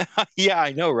 Yeah,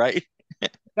 I know, right?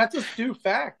 That's a stew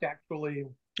fact, actually.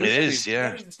 It is,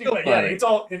 yeah.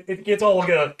 It gets all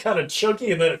kind of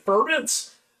chunky, and then it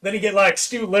ferments. Then you get like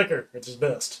stewed liquor, which is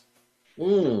best.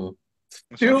 Mm.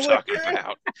 That's what I'm talking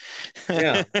about.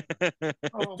 Yeah.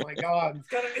 Oh my god.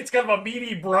 It's kind of a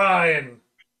meaty brine.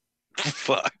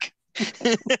 Fuck.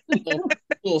 A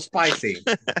little spicy.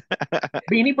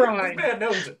 Beanie brine. This man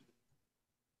knows it.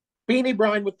 Beanie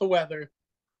brine with the weather.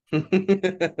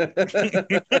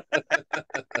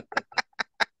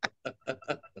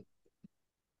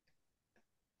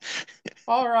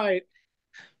 All right.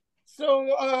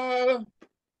 So,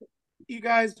 you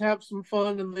guys have some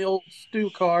fun in the old stew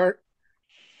cart.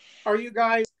 Are you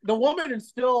guys... The woman is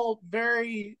still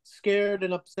very scared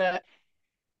and upset.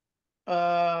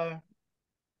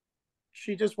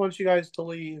 She just wants you guys to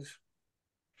leave.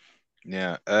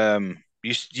 Yeah.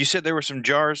 You said there were some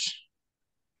jars?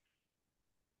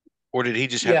 Or did he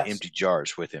just have empty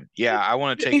jars with him? Yeah, I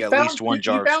want to take at least one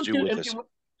jar of stew with us.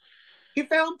 He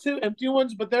found 2 empty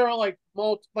ones, but there are like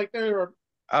there are...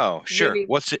 Oh, sure.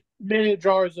 What's it? Many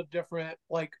jars of different,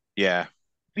 like,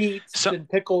 beets and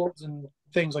pickles and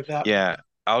things like that. Yeah,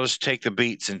 I'll just take the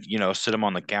beets and sit them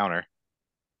on the counter,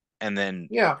 and then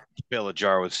fill a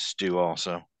jar with stew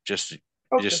also, just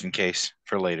in case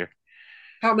for later.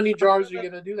 How many jars are you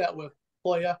gonna do that with,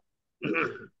 playa?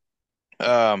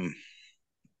 I'm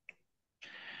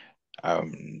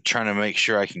trying to make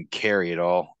sure I can carry it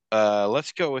all.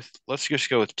 Let's just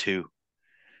go with 2.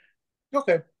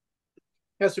 Okay.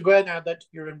 Yeah, so go ahead and add that to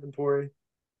your inventory.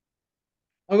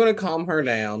 I'm gonna calm her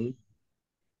down.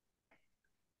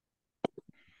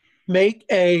 Make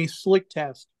a slick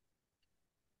test.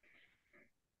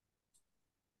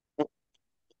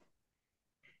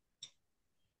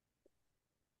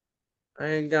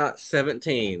 I got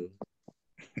 17.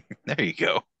 There you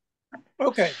go.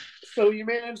 Okay, so you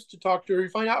managed to talk to her. You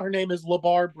find out her name is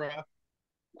LaBarbara.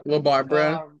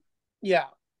 LaBarbara? Yeah.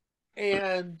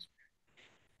 And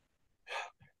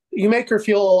you make her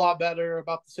feel a lot better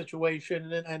about the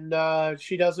situation, and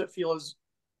she doesn't feel as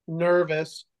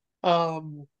nervous.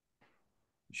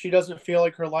 She doesn't feel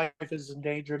like her life is in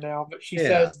danger now, but she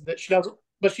says that she doesn't.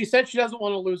 But she said she doesn't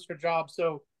want to lose her job.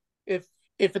 So if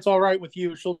it's all right with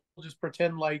you, she'll just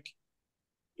pretend like,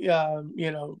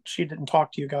 she didn't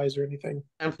talk to you guys or anything.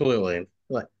 Absolutely.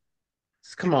 Like,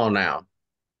 come on now.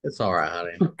 It's all right,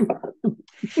 honey.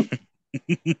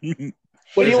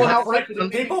 What do you want outright to do?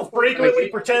 People frequently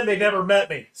pretend they never met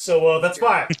me, so that's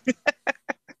fine.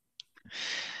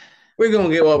 We're gonna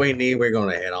get what we need. We're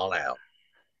gonna head on out.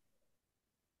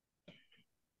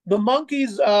 The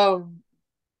monkeys kind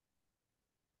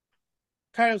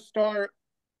of start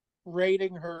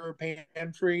raiding her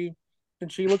pantry, and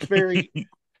she looks very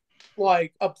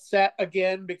like upset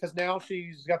again because now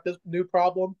she's got this new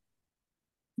problem.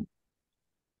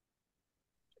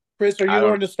 Chris, are you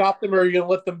going to stop them, or are you going to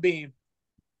let them be?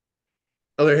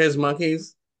 Oh, they're his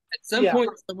monkeys? At some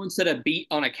point, someone said a beet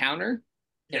on a counter,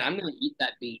 and I'm going to eat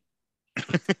that beet.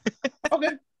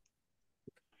 Okay.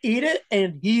 Eat it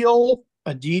and heal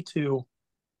a D2.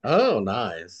 Oh,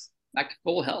 nice. Back to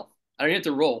full health. I don't have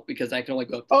to roll because I can only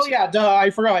go up to 2. Yeah, duh.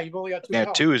 I forgot. You've only got 2 Yeah,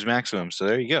 health. 2 is maximum, so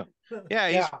there you go. Yeah,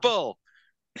 he's full.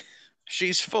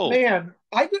 She's full. Man,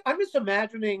 I'm just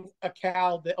imagining a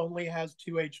cow that only has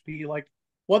 2 HP, like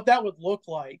what that would look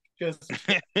like. Just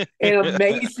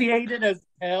emaciated as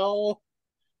hell,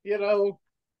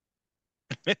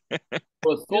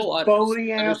 With full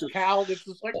bony ass cow that's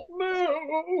just like,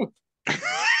 no.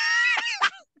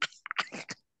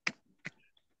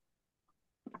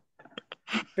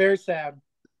 Very sad.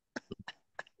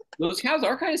 Those cows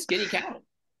are kind of skinny cows.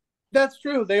 That's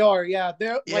true. They are. Yeah, they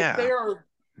are.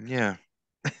 Yeah.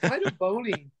 Kind of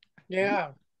bony.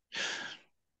 Yeah.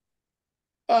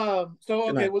 So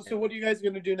okay. So what are you guys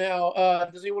gonna do now?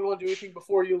 Does anyone want to do anything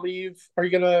before you leave? Are you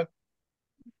gonna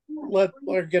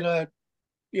get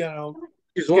your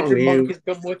monkeys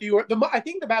come with you? Or I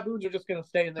think the baboons are just gonna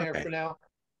stay in there for now,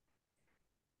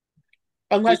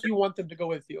 unless you want them to go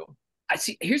with you. I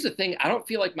see. Here's the thing. I don't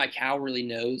feel like my cow really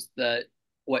knows that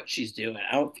what she's doing.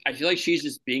 I feel like she's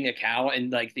just being a cow,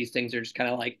 and like these things are just kind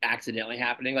of like accidentally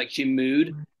happening. Like she mooed,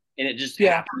 and it just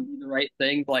Yeah. happened to be the right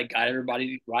thing to like got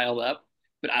everybody riled up.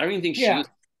 But I don't even think she Yeah. was.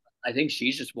 I think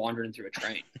she's just wandering through a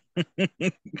train.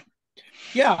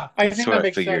 Yeah, I That's think what that I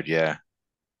makes figured. sense.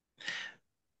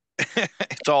 Yeah,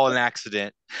 it's all an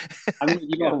accident. I'm gonna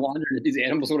keep on wandering. If these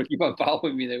animals want to keep on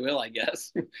following me, they will, I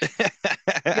guess.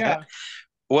 Yeah.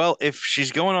 Well, if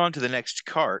she's going on to the next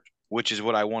cart, which is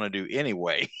what I want to do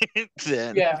anyway,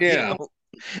 then Yeah. Yeah,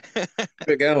 keep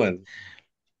it going.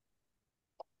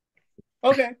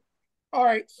 Okay. All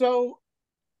right. So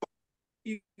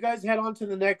you guys head on to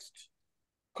the next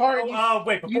card.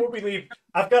 Wait, before we leave,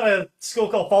 I've got a skill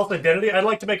called False Identity. I'd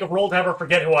like to make a roll to have her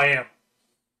forget who I am.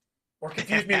 Or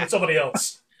confuse me with somebody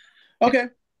else. Okay.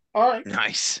 All right.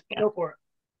 nice. Go for it.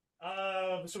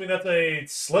 Assuming that's a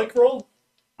slick roll?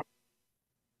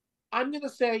 I'm going to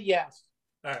say yes.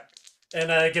 All right.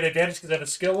 And I get advantage because I have a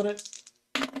skill in it.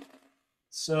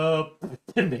 So,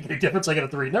 didn't make any difference. I got a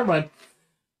 3. Never mind.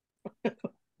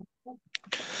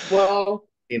 Well,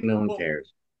 No one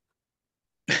cares.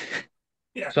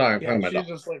 Yeah. Sorry, I'm yeah, talking about she's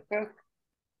dogs. just like,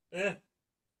 eh.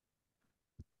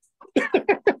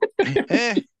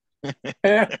 Eh.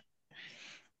 Eh.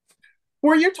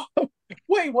 Were you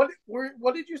wait, what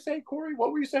did you say, Corey?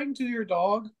 What were you saying to your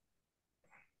dog?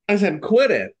 I said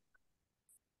quit it.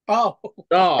 Oh.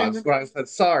 Dogs. And But I said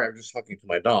sorry, I'm just talking to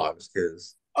my dogs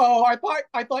because oh, I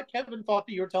thought Kevin thought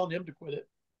that you were telling him to quit it.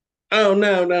 oh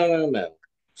no.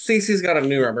 Cece's got a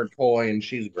new rubber toy and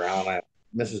she's growling at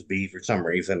Mrs. B for some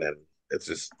reason, and it's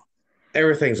just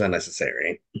everything's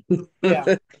unnecessary.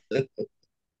 Yeah.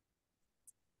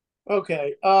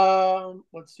 Okay.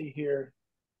 Let's see here.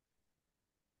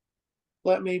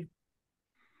 Let me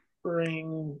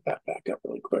bring that back up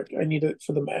really quick. I need it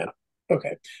for the map.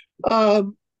 Okay.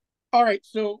 All right.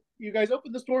 So you guys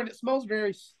open this door and it smells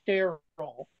very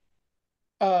sterile.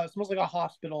 It smells like a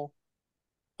hospital.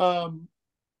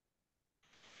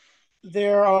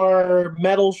 There are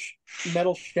metal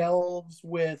shelves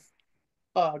with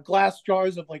glass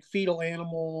jars of like fetal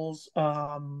animals.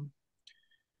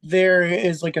 There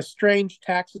is like a strange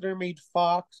taxidermied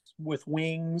fox with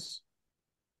wings.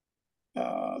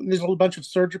 There's a bunch of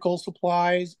surgical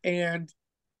supplies, and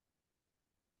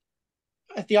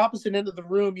at the opposite end of the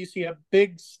room, you see a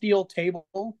big steel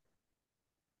table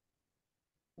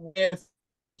with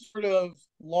sort of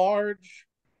large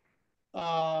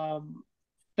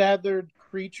feathered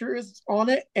creatures on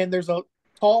it, and there's a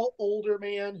tall older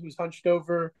man who's hunched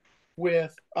over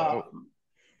with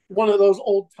one of those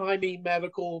old-timey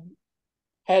medical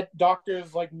head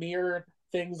doctors like mirror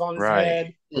things on his Right.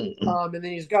 head. And then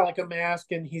he's got like a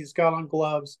mask and he's got on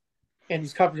gloves and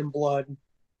he's covered in blood.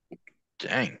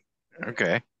 Dang.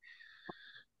 Okay.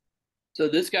 So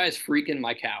this guy's freaking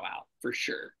my cow out for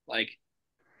sure. Like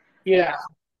Yeah.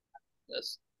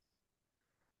 this.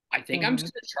 I think I'm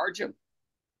just gonna charge him.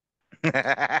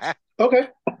 Okay.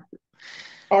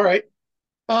 All right.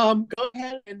 Go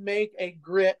ahead and make a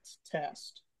grit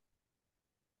test.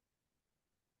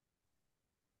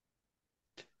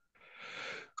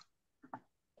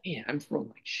 Man, I'm throwing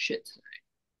like shit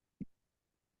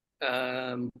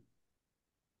tonight.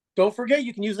 Don't forget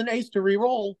you can use an ace to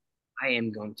re-roll. I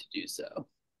am going to do so.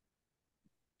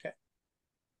 Okay.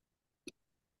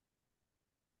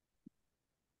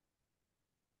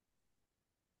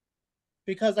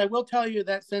 Because I will tell you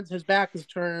that since his back is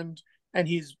turned and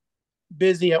he's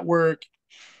busy at work,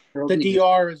 the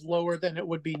DR is lower than it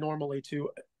would be normally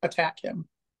to attack him.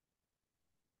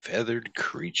 Feathered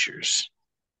creatures.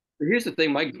 But here's the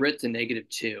thing: my grit's a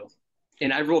 -2,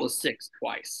 and I rolled a 6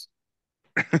 twice.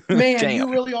 Man, Damn. you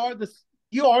really are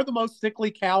the most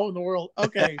sickly cow in the world.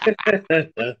 Okay.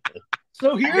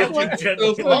 So here's what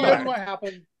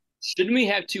happened. Shouldn't we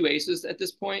have 2 aces at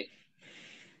this point?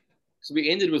 So we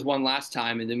ended with 1 last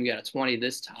time, and then we got a 20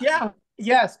 this time. Yeah.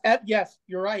 Yes. Yes.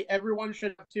 You're right. Everyone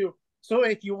should have 2. So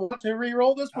if you want to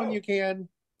re-roll this one, you can.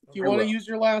 If you want to use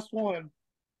your last one.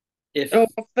 If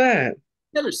what's that?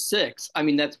 Another 6. I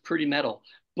mean, that's pretty metal,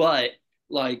 but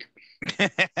like,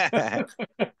 trying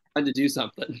to do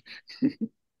something.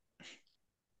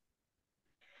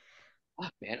 Oh,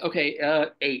 man. Okay.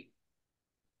 8.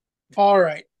 All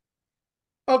right.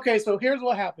 Okay. So here's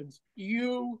what happens.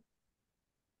 You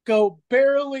go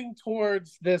barreling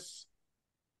towards this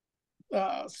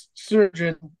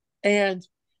surgeon, and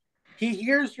he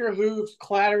hears your hooves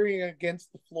clattering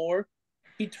against the floor.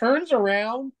 He turns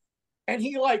around and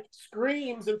he like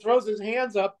screams and throws his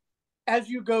hands up as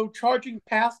you go charging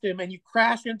past him, and you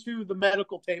crash into the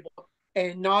medical table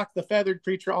and knock the feathered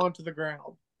creature onto the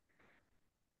ground.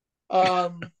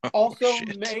 Also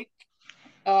shit. make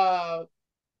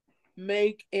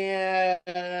make a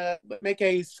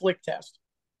slick test.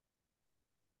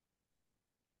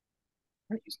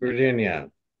 Virginia.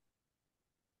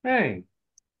 Hey.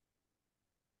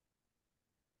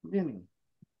 Virginia.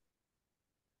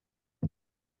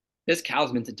 This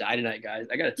cow's meant to die tonight, guys.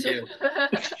 I got a 2.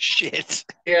 Shit.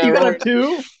 Yeah, You got really. a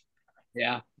 2?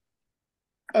 Yeah.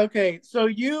 Okay, so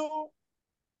you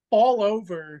fall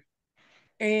over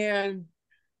and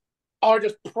are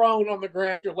just prone on the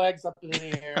ground, your legs up in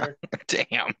the air.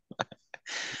 Damn.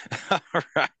 All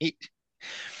right.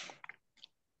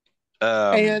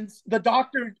 And the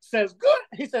doctor says, "Good."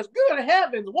 He says, "Good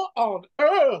heavens, what on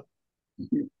earth?"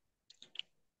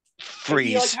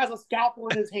 Freeze. He has a scalpel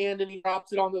in his hand and he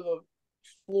drops it onto the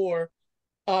floor.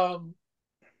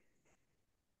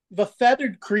 The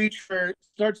feathered creature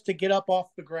starts to get up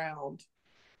off the ground.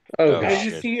 Oh, and God.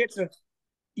 you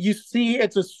see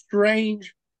it's a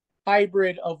strange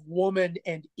hybrid of woman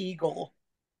and eagle.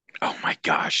 Oh my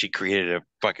gosh, she created a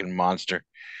fucking monster.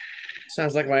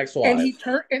 Sounds like my ex-wife. And he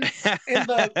turned and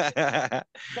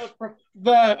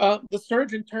the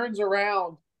surgeon turns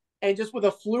around and just with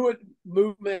a fluid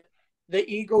movement, the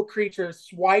eagle creature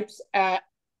swipes at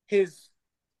his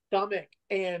stomach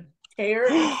and tears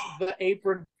the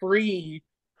apron free,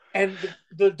 and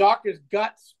the doctor's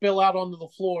guts spill out onto the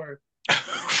floor.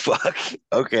 Fuck.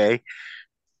 Okay.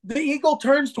 The eagle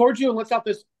turns towards you and lets out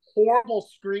this horrible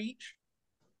screech,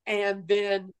 and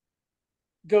then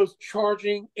goes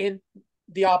charging in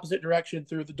the opposite direction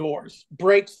through the doors.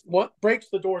 Breaks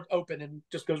the doors open and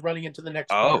just goes running into the next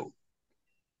part.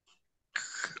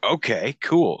 Okay,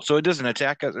 cool. So it doesn't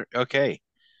attack us. Okay.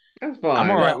 That's fine. I'm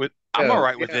all right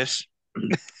with Yeah. this.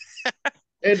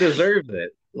 It deserves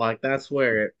it. Like, that's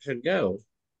where it should go.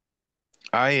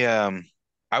 I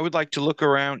would like to look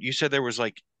around. You said there was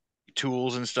like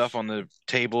tools and stuff on the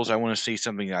tables. I want to see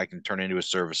something that I can turn into a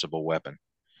serviceable weapon.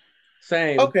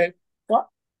 Same. Okay.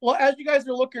 Well, as you guys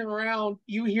are looking around,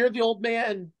 you hear the old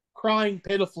man crying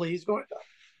pitifully. He's going,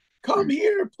 "Come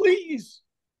here, please."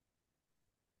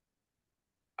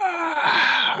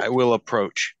 I will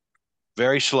approach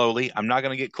very slowly. I'm not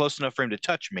going to get close enough for him to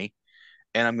touch me,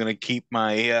 and I'm going to keep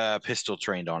my pistol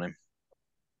trained on him.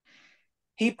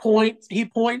 He points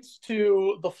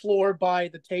to the floor by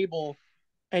the table,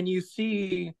 and you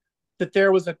see that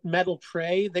there was a metal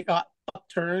tray that got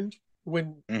upturned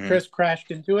when Chris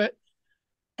crashed into it.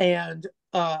 And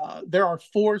there are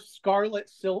 4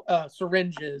 scarlet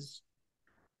syringes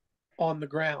on the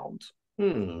ground.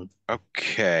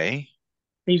 Okay.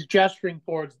 He's gesturing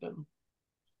towards them.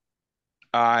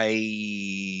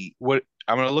 I'm going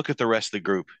to look at the rest of the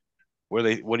group. What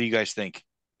do you guys think?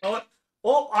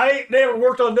 Well, I ain't never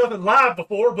worked on nothing live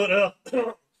before, but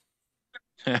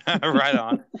Right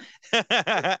on.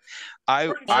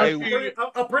 I'm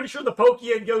pretty sure the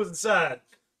pokey end goes inside.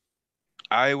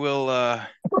 I will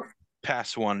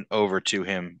pass one over to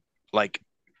him, like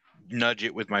nudge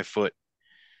it with my foot.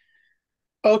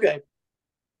 Okay.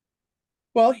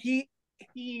 Well, he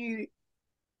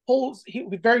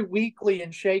very weakly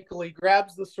and shakily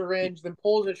grabs the syringe, then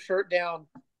pulls his shirt down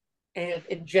and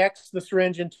injects the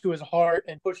syringe into his heart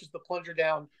and pushes the plunger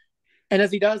down. And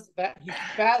as he does that, he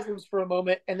spasms for a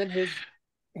moment, and then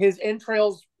his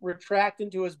entrails retract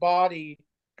into his body,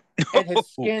 and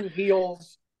his skin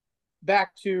heals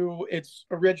back to its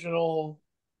original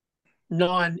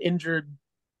non-injured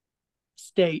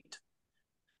state.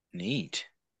 Neat.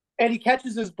 And he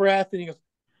catches his breath and he goes,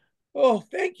 "Oh,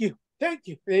 thank you. And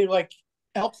he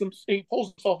helps him. He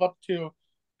pulls himself up to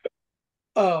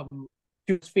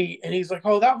his feet, and he's like,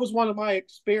 "Oh, that was one of my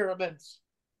experiments.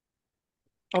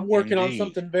 I'm working on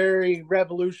something very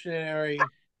revolutionary."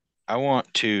 I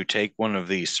want to take one of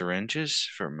these syringes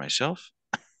for myself.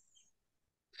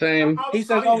 Same. He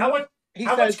says, "How much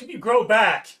can you grow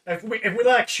back? If we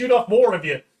shoot off more of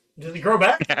you, does he grow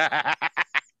back?"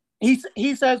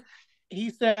 He says,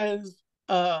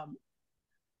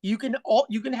 you can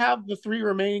have the 3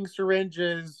 remaining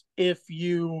syringes if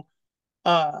you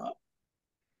help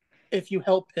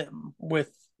him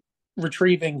with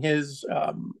retrieving his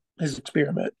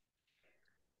experiment.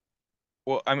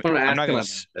 Well, I'm not going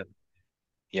to.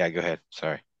 Yeah, go ahead.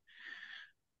 Sorry.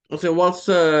 Okay, what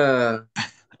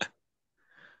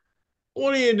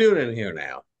are you doing in here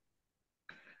now?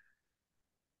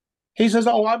 He says,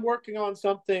 "Oh, I'm working on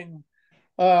something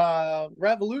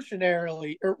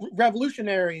revolutionary.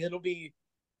 It'll be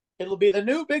the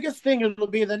new biggest thing. It'll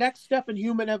be the next step in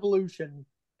human evolution."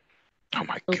 Oh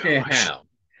my Okay, gosh. how?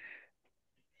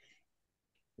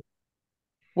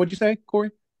 What'd you say,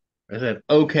 Corey? I said,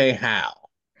 okay, how?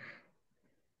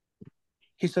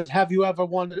 He says, "Have you ever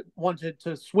wanted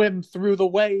to swim through the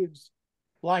waves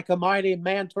like a mighty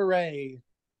manta ray?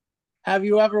 Have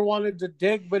you ever wanted to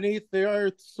dig beneath the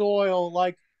earth's soil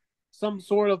like some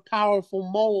sort of powerful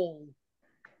mole?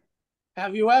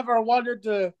 Have you ever wanted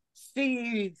to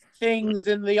see things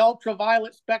in the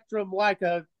ultraviolet spectrum like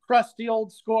a crusty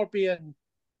old scorpion?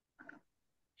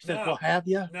 He says, well, have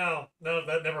you? No,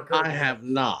 that never occurred. I have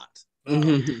not.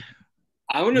 No.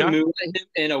 I want to move at him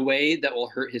in a way that will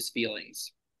hurt his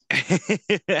feelings. Okay,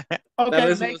 That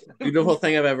is the most beautiful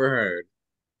thing I've ever heard.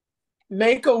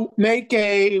 Make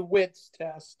a wits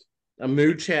test. A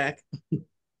mood check.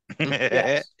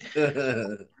 Yes.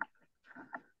 Got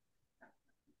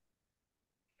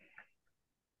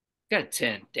a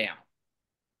 10. Damn.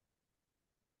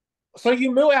 So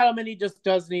you moo at him and he just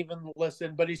doesn't even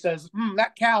listen, but he says,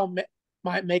 that cow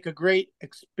might make a great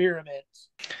experiment.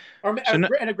 And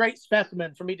a great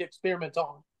specimen for me to experiment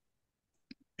on.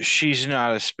 She's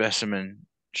not a specimen.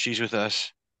 She's with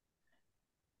us.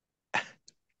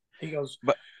 He goes,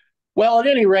 well, at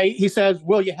any rate, he says,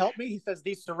 will you help me? He says,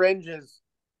 these syringes,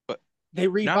 they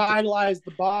revitalize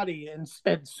the body and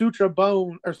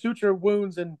suture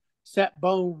wounds and set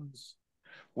bones.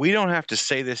 We don't have to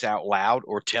say this out loud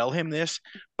or tell him this,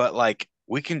 but like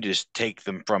we can just take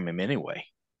them from him anyway.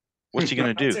 What's he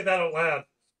gonna do? I'd say that out loud.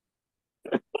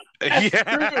 That's true.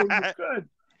 You could.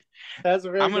 That's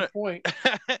a very good point.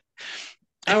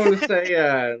 I want to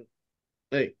say,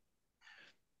 hey,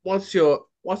 what's your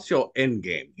end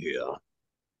game here?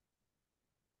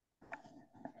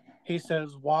 He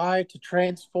says, why? To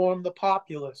transform the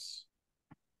populace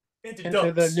into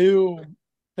dumps. the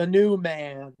new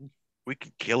man. We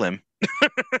could kill him.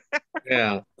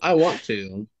 Yeah, I want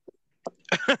to.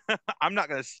 I'm not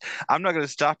gonna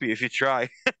stop you if you try.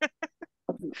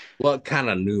 What kind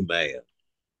of new man?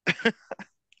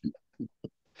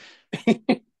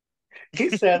 He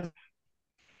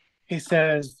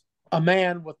says, a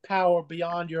man with power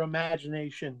beyond your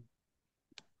imagination.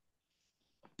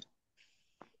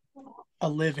 A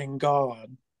living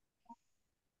God.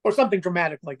 Or something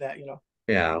dramatic like that, you know.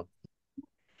 Yeah.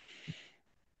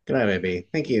 Good night, baby.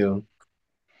 Thank you.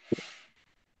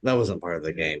 That wasn't part of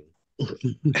the game.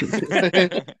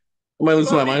 I might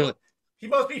lose my mind. He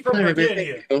must be from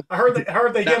Virginia. I heard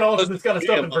they get all of this kind of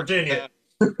stuff in Virginia.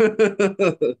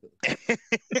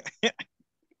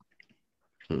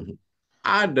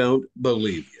 I don't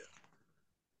believe you.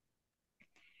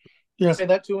 You gonna say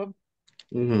that to him?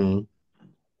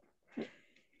 Mm-hmm.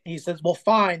 He says, well,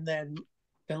 fine, then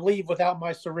leave without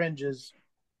my syringes.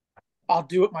 I'll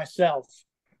do it myself.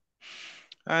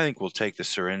 I think we'll take the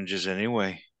syringes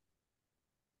anyway.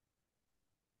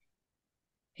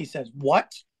 He says,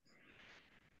 what?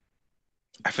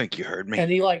 I think you heard me.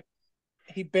 And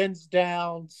he bends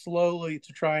down slowly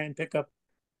to try and pick up.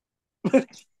 I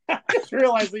just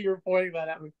realized that you were pointing that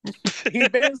at me. He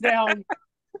bends down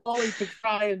slowly to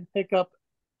try and pick up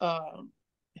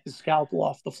his scalpel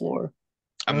off the floor.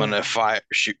 I'm gonna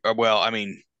shoot. Well, I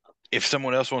mean, if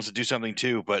someone else wants to do something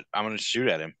too, but I'm gonna shoot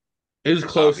at him. Who's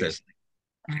closest?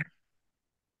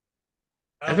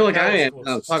 I feel like I am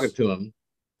talking to him.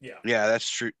 Yeah, that's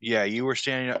true. Yeah, you were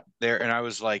standing up there, and I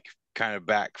was like kind of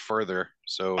back further.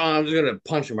 So I'm just gonna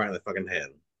punch him right in the fucking head.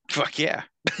 Fuck yeah.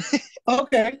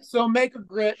 Okay, so make a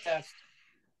grit test.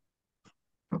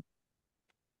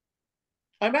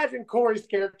 I imagine Corey's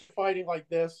character fighting like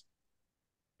this.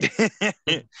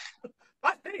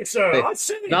 I think, sir. I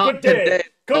see. Not Good day. today.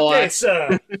 Good day,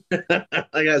 sir.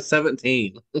 I got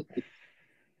 17.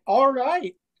 All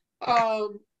right.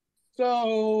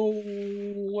 So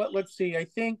let's see. I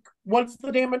think what's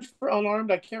the damage for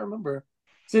unarmed? I can't remember.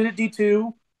 Is it a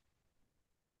D2?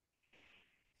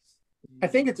 I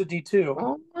think it's a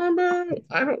D2.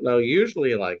 I don't know.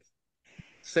 Usually like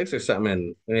 6 or something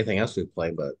in anything else we play,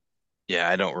 but yeah,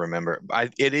 I don't remember.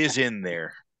 It is in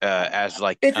there as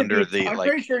like it's under the I'm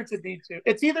pretty sure it's a D2.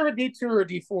 It's either a D2 or a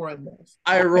D4 in this.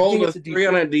 I rolled a 3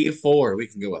 on a D4. We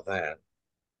can go with that.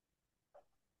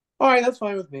 All right, that's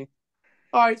fine with me.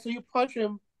 All right, so you punch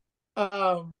him,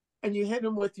 and you hit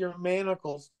him with your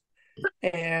manacles,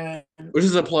 and which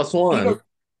is a +1.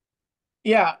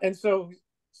 Yeah, and so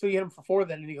you hit him for 4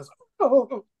 then, and he goes,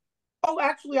 oh,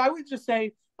 actually, I would just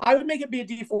say I would make it be a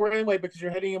D4 anyway because you're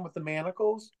hitting him with the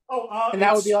manacles. And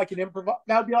that would be like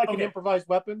an improvised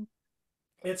weapon.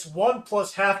 It's 1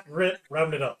 plus half grit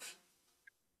rounded up.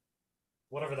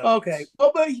 Whatever that. Okay. Means.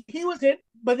 Oh,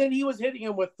 but then he was hitting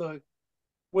him with the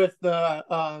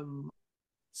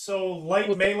So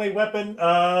light melee weapon,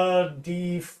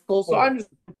 D4. So I'm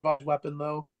just improvised weapon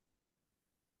though.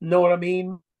 Know what I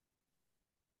mean?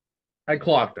 I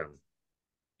clocked him.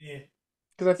 Yeah.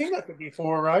 Because I think that's a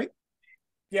D4, right?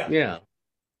 Yeah. Yeah.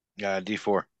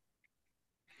 D4.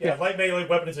 Yeah, light melee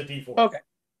weapon is a D4. Okay.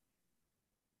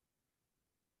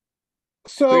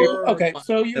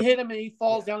 So you hit him and he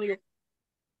falls down.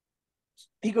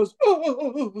 He goes,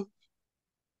 oh,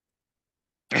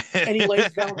 and he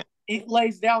lays down. He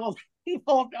lays down. He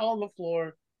falls down on the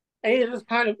floor, and he just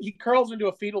he curls into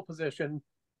a fetal position.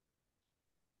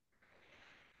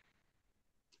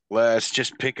 Let's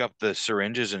just pick up the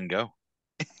syringes and go.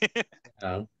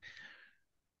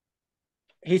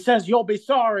 He says, "You'll be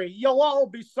sorry. You'll all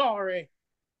be sorry."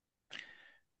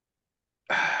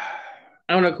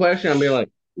 I'm gonna question. I'll be like,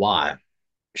 why?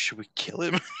 Should we kill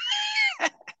him?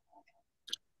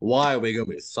 Why are we gonna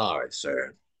be sorry,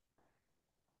 sir?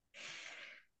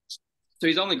 So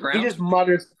he's on the ground? He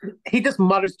just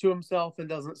mutters to himself and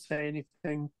doesn't say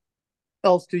anything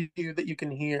else to you that you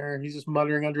can hear. He's just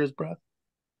muttering under his breath.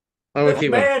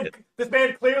 This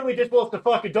man clearly just wants to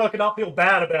fucking duck and not feel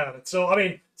bad about it. So, I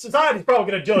mean, society's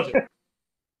probably going to judge it.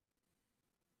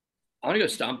 I want to go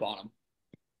stomp on him.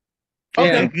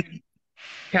 Okay. Yeah.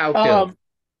 Cow kill.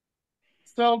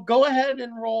 So go ahead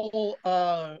and roll.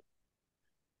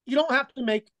 You don't have to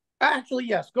make. Actually,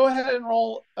 yes. Go ahead and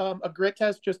roll a grit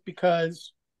test, just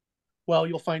because. Well,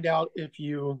 you'll find out if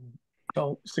you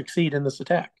don't succeed in this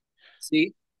attack.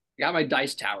 See, I got my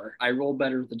dice tower. I roll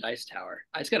better with the dice tower.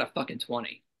 I just got a fucking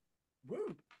 20.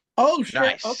 Woo. Oh shit!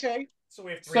 Nice. Okay. So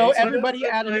we have 3 So aces. everybody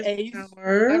add an ace.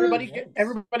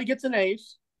 Everybody gets an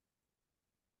ace.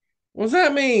 What's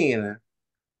that mean?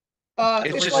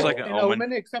 It's just like an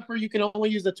omen, except for you can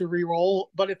only use it to re-roll.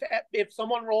 But if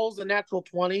someone rolls a natural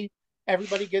 20,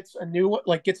 everybody gets a new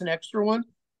gets an extra one.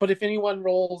 But if anyone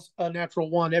rolls a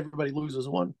natural 1, everybody loses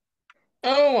 1.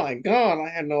 Oh my god, I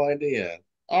had no idea.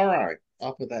 All right,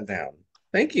 I'll put that down.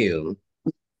 Thank you.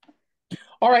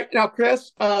 All right, now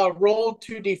Chris, roll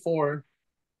 2d4.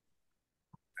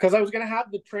 Because I was gonna have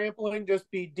the trampling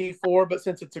just be d4, but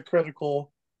since it's a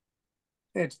critical,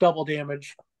 it's double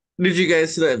damage. Did you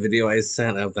guys see that video I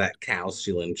sent of that cow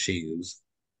stealing cheese?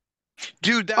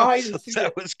 dude.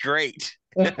 That was great.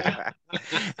 I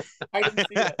didn't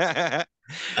see it.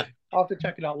 I'll have to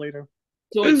check it out later.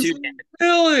 So it's 2 damage.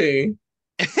 Really?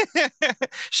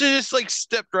 She just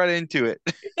stepped right into it.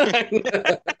 I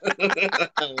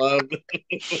love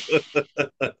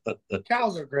it.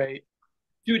 Cows are great.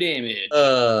 2 damage.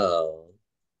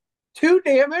 2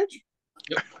 damage?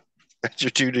 Yep. That's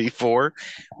your 2d4,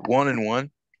 1 and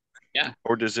 1. Yeah.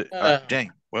 Or does it?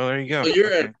 Dang. Well, there you go. So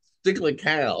you're a stickly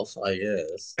cow, so I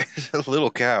guess. A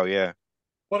little cow, yeah.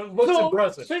 But it looks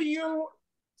impressive.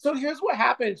 So here's what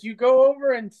happens: you go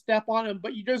over and step on him,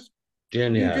 but you just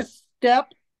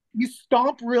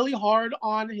stomp really hard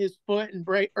on his foot and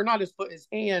break, or not his foot, his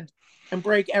hand, and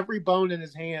break every bone in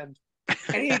his hand.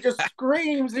 And he just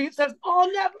screams. And he says,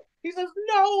 "I'll never." He says,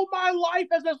 "No, my life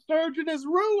as a surgeon is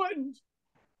ruined."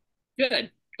 Good.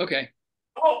 Okay.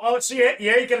 Oh, so you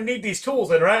ain't gonna need these tools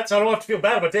then, right? So I don't have to feel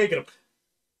bad about taking them.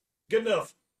 Good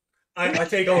enough. I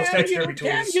take all his taxidermy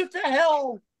tools. Damn you to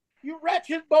hell, you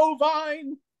wretched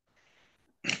bovine!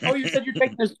 Oh, you said you're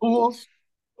taking his tools?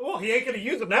 Well, he ain't gonna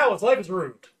use them now. His life is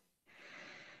ruined.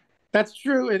 That's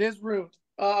true. It is ruined.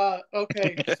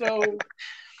 Okay, so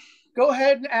go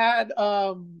ahead and add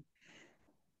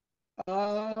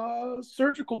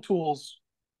surgical tools.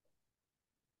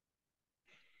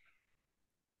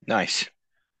 Nice.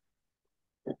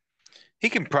 He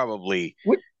can probably.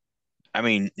 What? I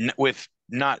mean, with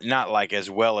not as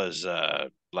well as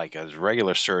a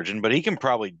regular surgeon, but he can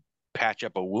probably patch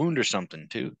up a wound or something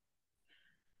too.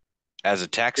 As a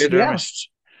taxidermist,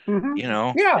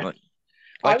 Yeah.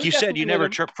 Like you said, you never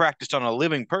practiced on a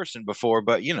living person before,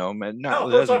 but man,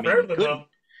 doesn't mean you couldn't.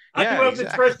 I can have an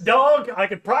express dog. I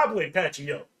could probably patch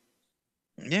you up.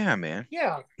 Yeah, man.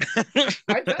 Yeah.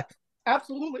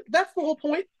 Absolutely. That's the whole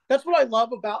point. That's what I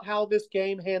love about how this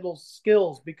game handles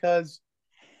skills, because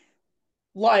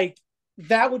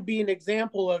that would be an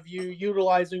example of you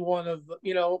utilizing one of,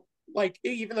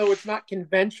 even though it's not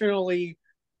conventionally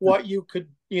what you could,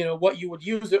 what you would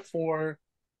use it for,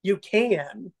 you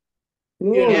can.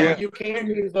 You can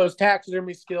use those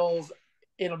taxidermy skills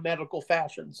in a medical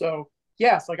fashion. So,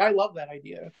 yes, I love that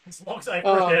idea. As long as I have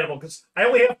first animal, because I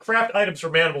only have craft items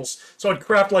from animals. So I'd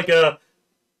craft a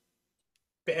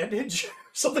bandage,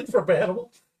 something for an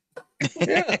animal.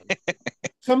 Yeah.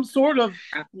 Some sort of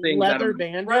leather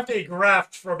band. Craft a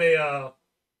graft from a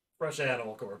fresh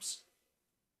animal corpse.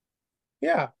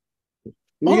 Yeah.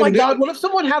 Oh my God! What if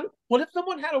someone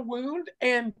had a wound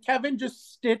and Kevin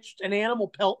just stitched an animal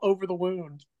pelt over the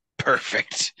wound?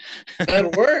 Perfect.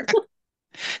 That'd work.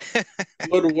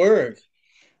 Would work.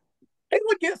 It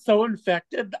would get so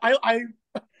infected. Oh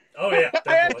yeah.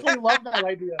 I actually love that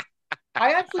idea.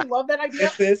 I actually love that idea.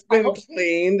 If it's been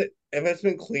cleaned, if it's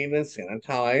been cleaned and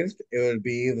sanitized, it would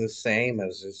be the same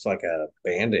as just like a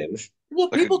bandage. Well,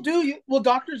 Like people do. Well,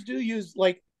 doctors do use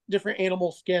like different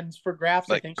animal skins for grafts.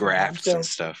 I like think grafts sometimes. and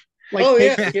So, stuff. like Oh,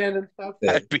 pig yeah. skin and stuff.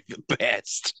 That'd be the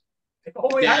best. If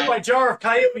only I had my jar of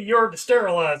coyote urine to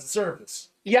sterilize the surface.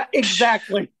 Yeah,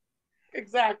 exactly.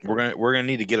 Exactly. We're gonna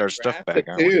need to get our stuff Graphic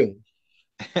back, aren't we? too.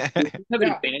 have an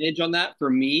Yeah. advantage on that for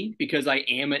me because I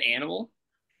am an animal.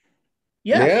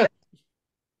 Yes. Yeah.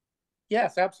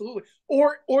 Yes, absolutely.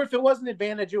 Or if it was an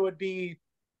advantage, it would be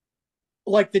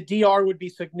like the DR would be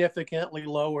significantly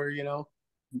lower, you know.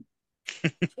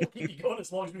 We'll keep you going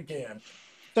as long as we can.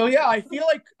 So yeah, I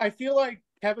feel like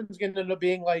Kevin's gonna end up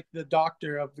being like the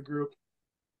doctor of the group.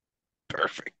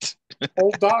 Perfect.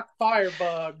 Old Doc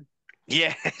Firebug.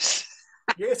 Yes.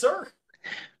 Yes, sir.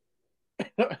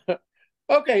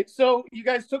 Okay, so you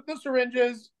guys took the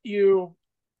syringes, you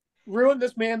ruined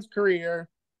this man's career,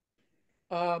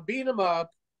 beat him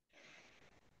up.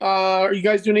 Are you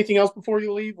guys doing anything else before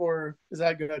you leave, or is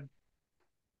that good?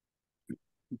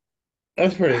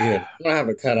 That's pretty good. I'm gonna have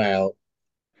to cut out.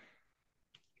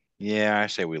 Yeah, I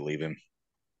say we leave him.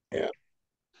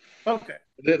 Okay.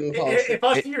 It didn't fall asleep. If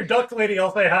I see your duck lady,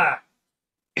 I'll say hi.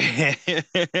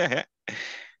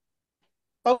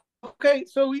 Okay,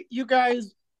 so you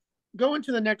guys go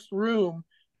into the next room,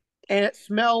 and it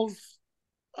smells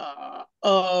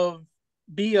of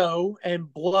BO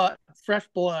and blood, fresh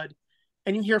blood,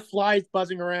 and you hear flies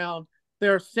buzzing around.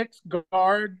 There are 6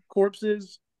 guard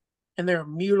corpses, and they're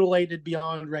mutilated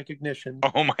beyond recognition.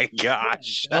 Oh my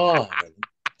gosh. Oh,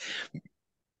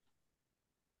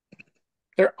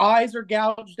 Their eyes are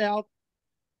gouged out.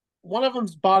 One of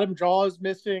them's bottom jaw is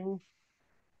missing.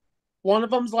 One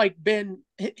of them's like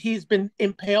he's been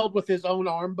impaled with his own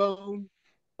arm bone.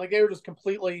 Like they were just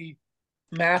completely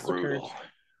massacred. Brutal.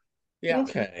 Yeah.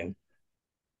 okay.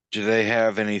 Do they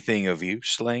have anything of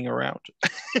use laying around?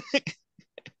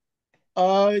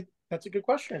 That's a good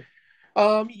question.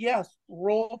 Yes,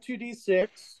 roll 2d6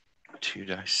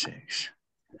 2d6.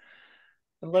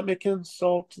 and let me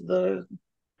consult the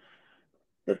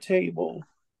table.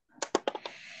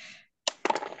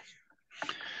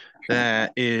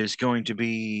 That is going to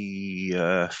be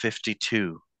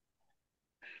 52.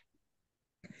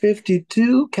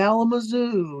 52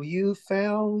 Kalamazoo. You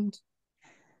found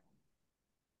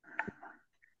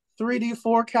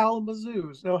 3d4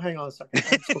 Kalamazoos. No, hang on a second.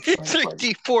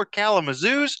 54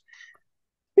 Kalamazoos?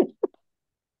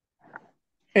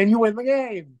 And you win the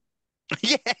game.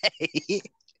 Yay!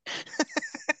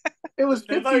 It was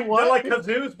They're 51. like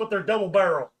kazoos, but they're double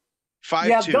barrel. 5-2.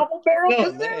 Yeah, double barrel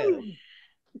Oh, kazoo.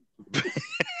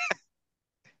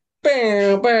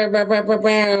 Bow, bow, bow, bow, bow,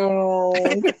 bow.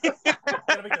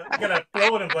 Gotta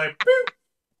throw it and play.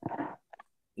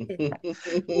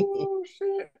 Oh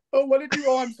shit! Oh, what did you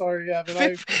roll? I'm sorry, Evan.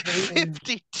 I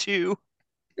 52.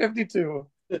 52.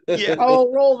 Yeah.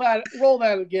 Oh, roll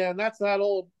that again. That's that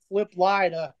old flip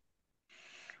Lida.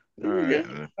 All right.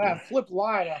 That flip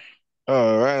Lida.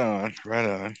 Oh, right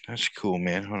on. That's cool,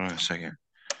 man. Hold on a second.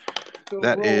 So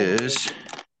That roll is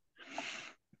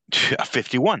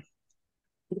 51.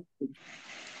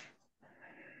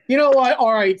 You know what?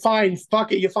 All right, fine.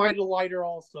 Fuck it. You find a lighter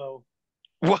also.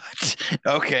 What?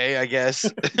 Okay, I guess.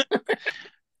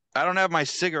 I don't have my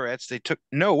cigarettes. They took.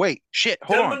 No, wait. Shit.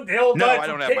 Hold Gentlemen, on. they all No, died I from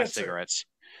don't have my cancer. cigarettes.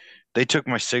 They took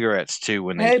my cigarettes too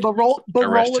when they. Hey, but roll a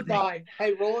arrested me. die.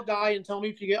 Hey, roll a die and tell me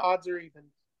if you get odds or even.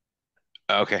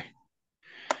 Okay.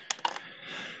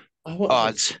 I want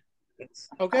Odds.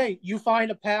 Okay, you find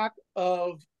a pack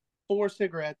of 4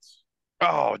 cigarettes.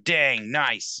 Oh, dang.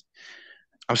 Nice.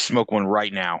 I'm smoking one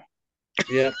right now.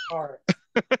 Yeah. All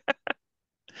right.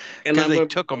 And Because they gonna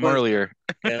took be them bowing- earlier.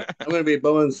 Yeah, I'm going to be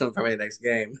bowing some for my next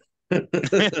game. I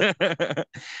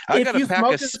If got you a pack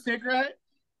smoke of. a cigarette,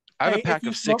 I have hey, a pack if you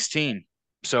of smoke- 16.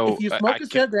 So if you I smoke a can.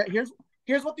 cigarette,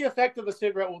 here's what the effect of a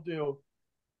cigarette will do.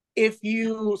 If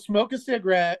you smoke a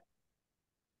cigarette,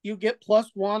 you get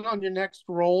 +1 on your next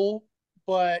roll,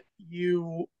 but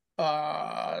you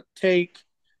take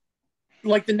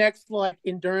like the next like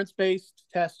endurance based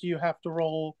test you have to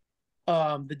roll.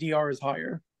 The DR is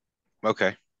higher,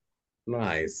 Okay.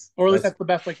 Nice. or at least that's the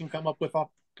best I can come up with off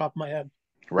the top of my head.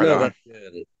 Right no, on. that's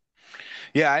good.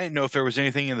 Yeah, I didn't know if there was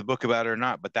anything in the book about it or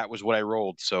not, but that was what I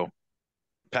rolled. So,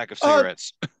 pack of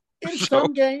cigarettes. In So-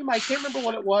 some game, I can't remember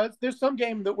what it was. There's some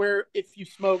game that where if you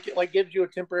smoke, it like gives you a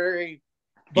temporary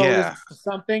bonus Yeah. to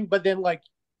something, but then like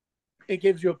it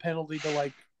gives you a penalty to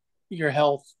like your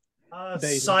health.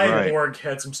 Cyborg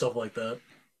had some stuff like that.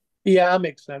 Yeah, that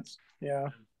makes sense. Yeah.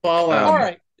 Fallout. All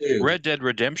right. 2. Red Dead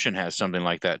Redemption has something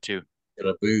like that too. Get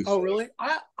a boost. Oh, really?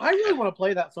 I really want to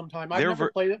play that sometime. I've Their never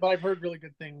ver- played it, but I've heard really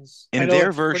good things. I In know their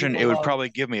it's pretty version, it would beloved. probably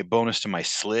give me a bonus to my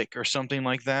slick or something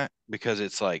like that because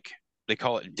it's like they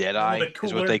call it A Deadeye little bit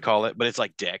is what cooler. they call it, but it's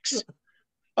like Dex.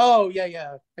 Oh,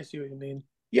 yeah. I see what you mean.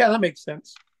 Yeah, that makes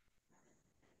sense.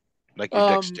 Like your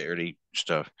dexterity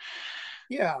stuff.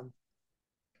 Yeah.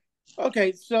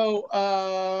 Okay, so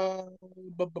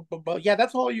yeah,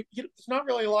 that's all it's not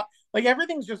really a lot. Like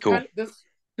everything's just Cool. kind of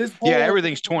this whole Yeah,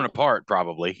 everything's torn apart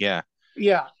probably. Yeah.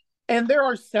 Yeah. And there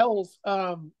are cells,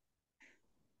 but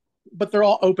they're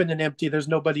all open and empty. There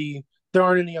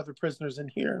aren't any other prisoners in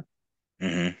here.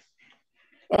 Mm-hmm.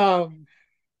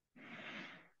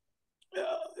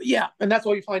 Yeah, and that's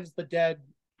all you find is the dead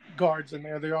guards in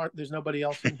there. There's nobody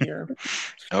else in here.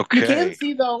 Okay. You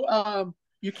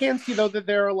can see though that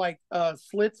there are like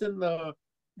slits in the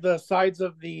sides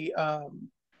of this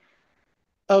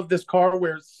car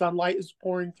where sunlight is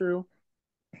pouring through.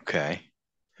 Okay.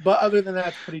 But other than that,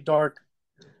 it's pretty dark.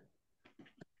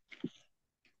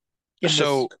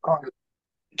 So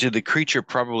did the creature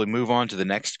probably move on to the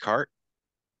next cart?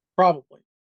 Probably.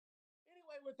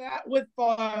 Anyway, with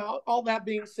all that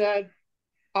being said,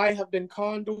 I have been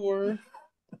Condor.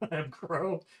 I'm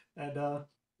Crow, and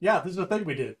yeah, this is a thing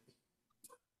we did.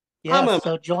 Yeah,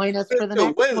 so join us for the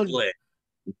next one.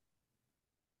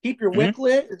 Keep your wick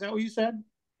lit. Is that what you said?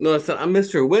 No, I said I'm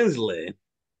Mr. Wemsley,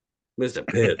 Mr.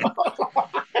 Pitt. I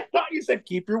thought you said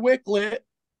keep your wick lit.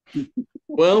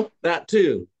 Well, that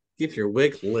too. Keep your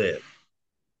wick lit.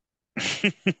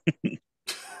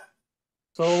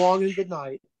 So long and good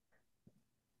night.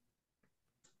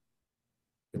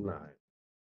 Good night.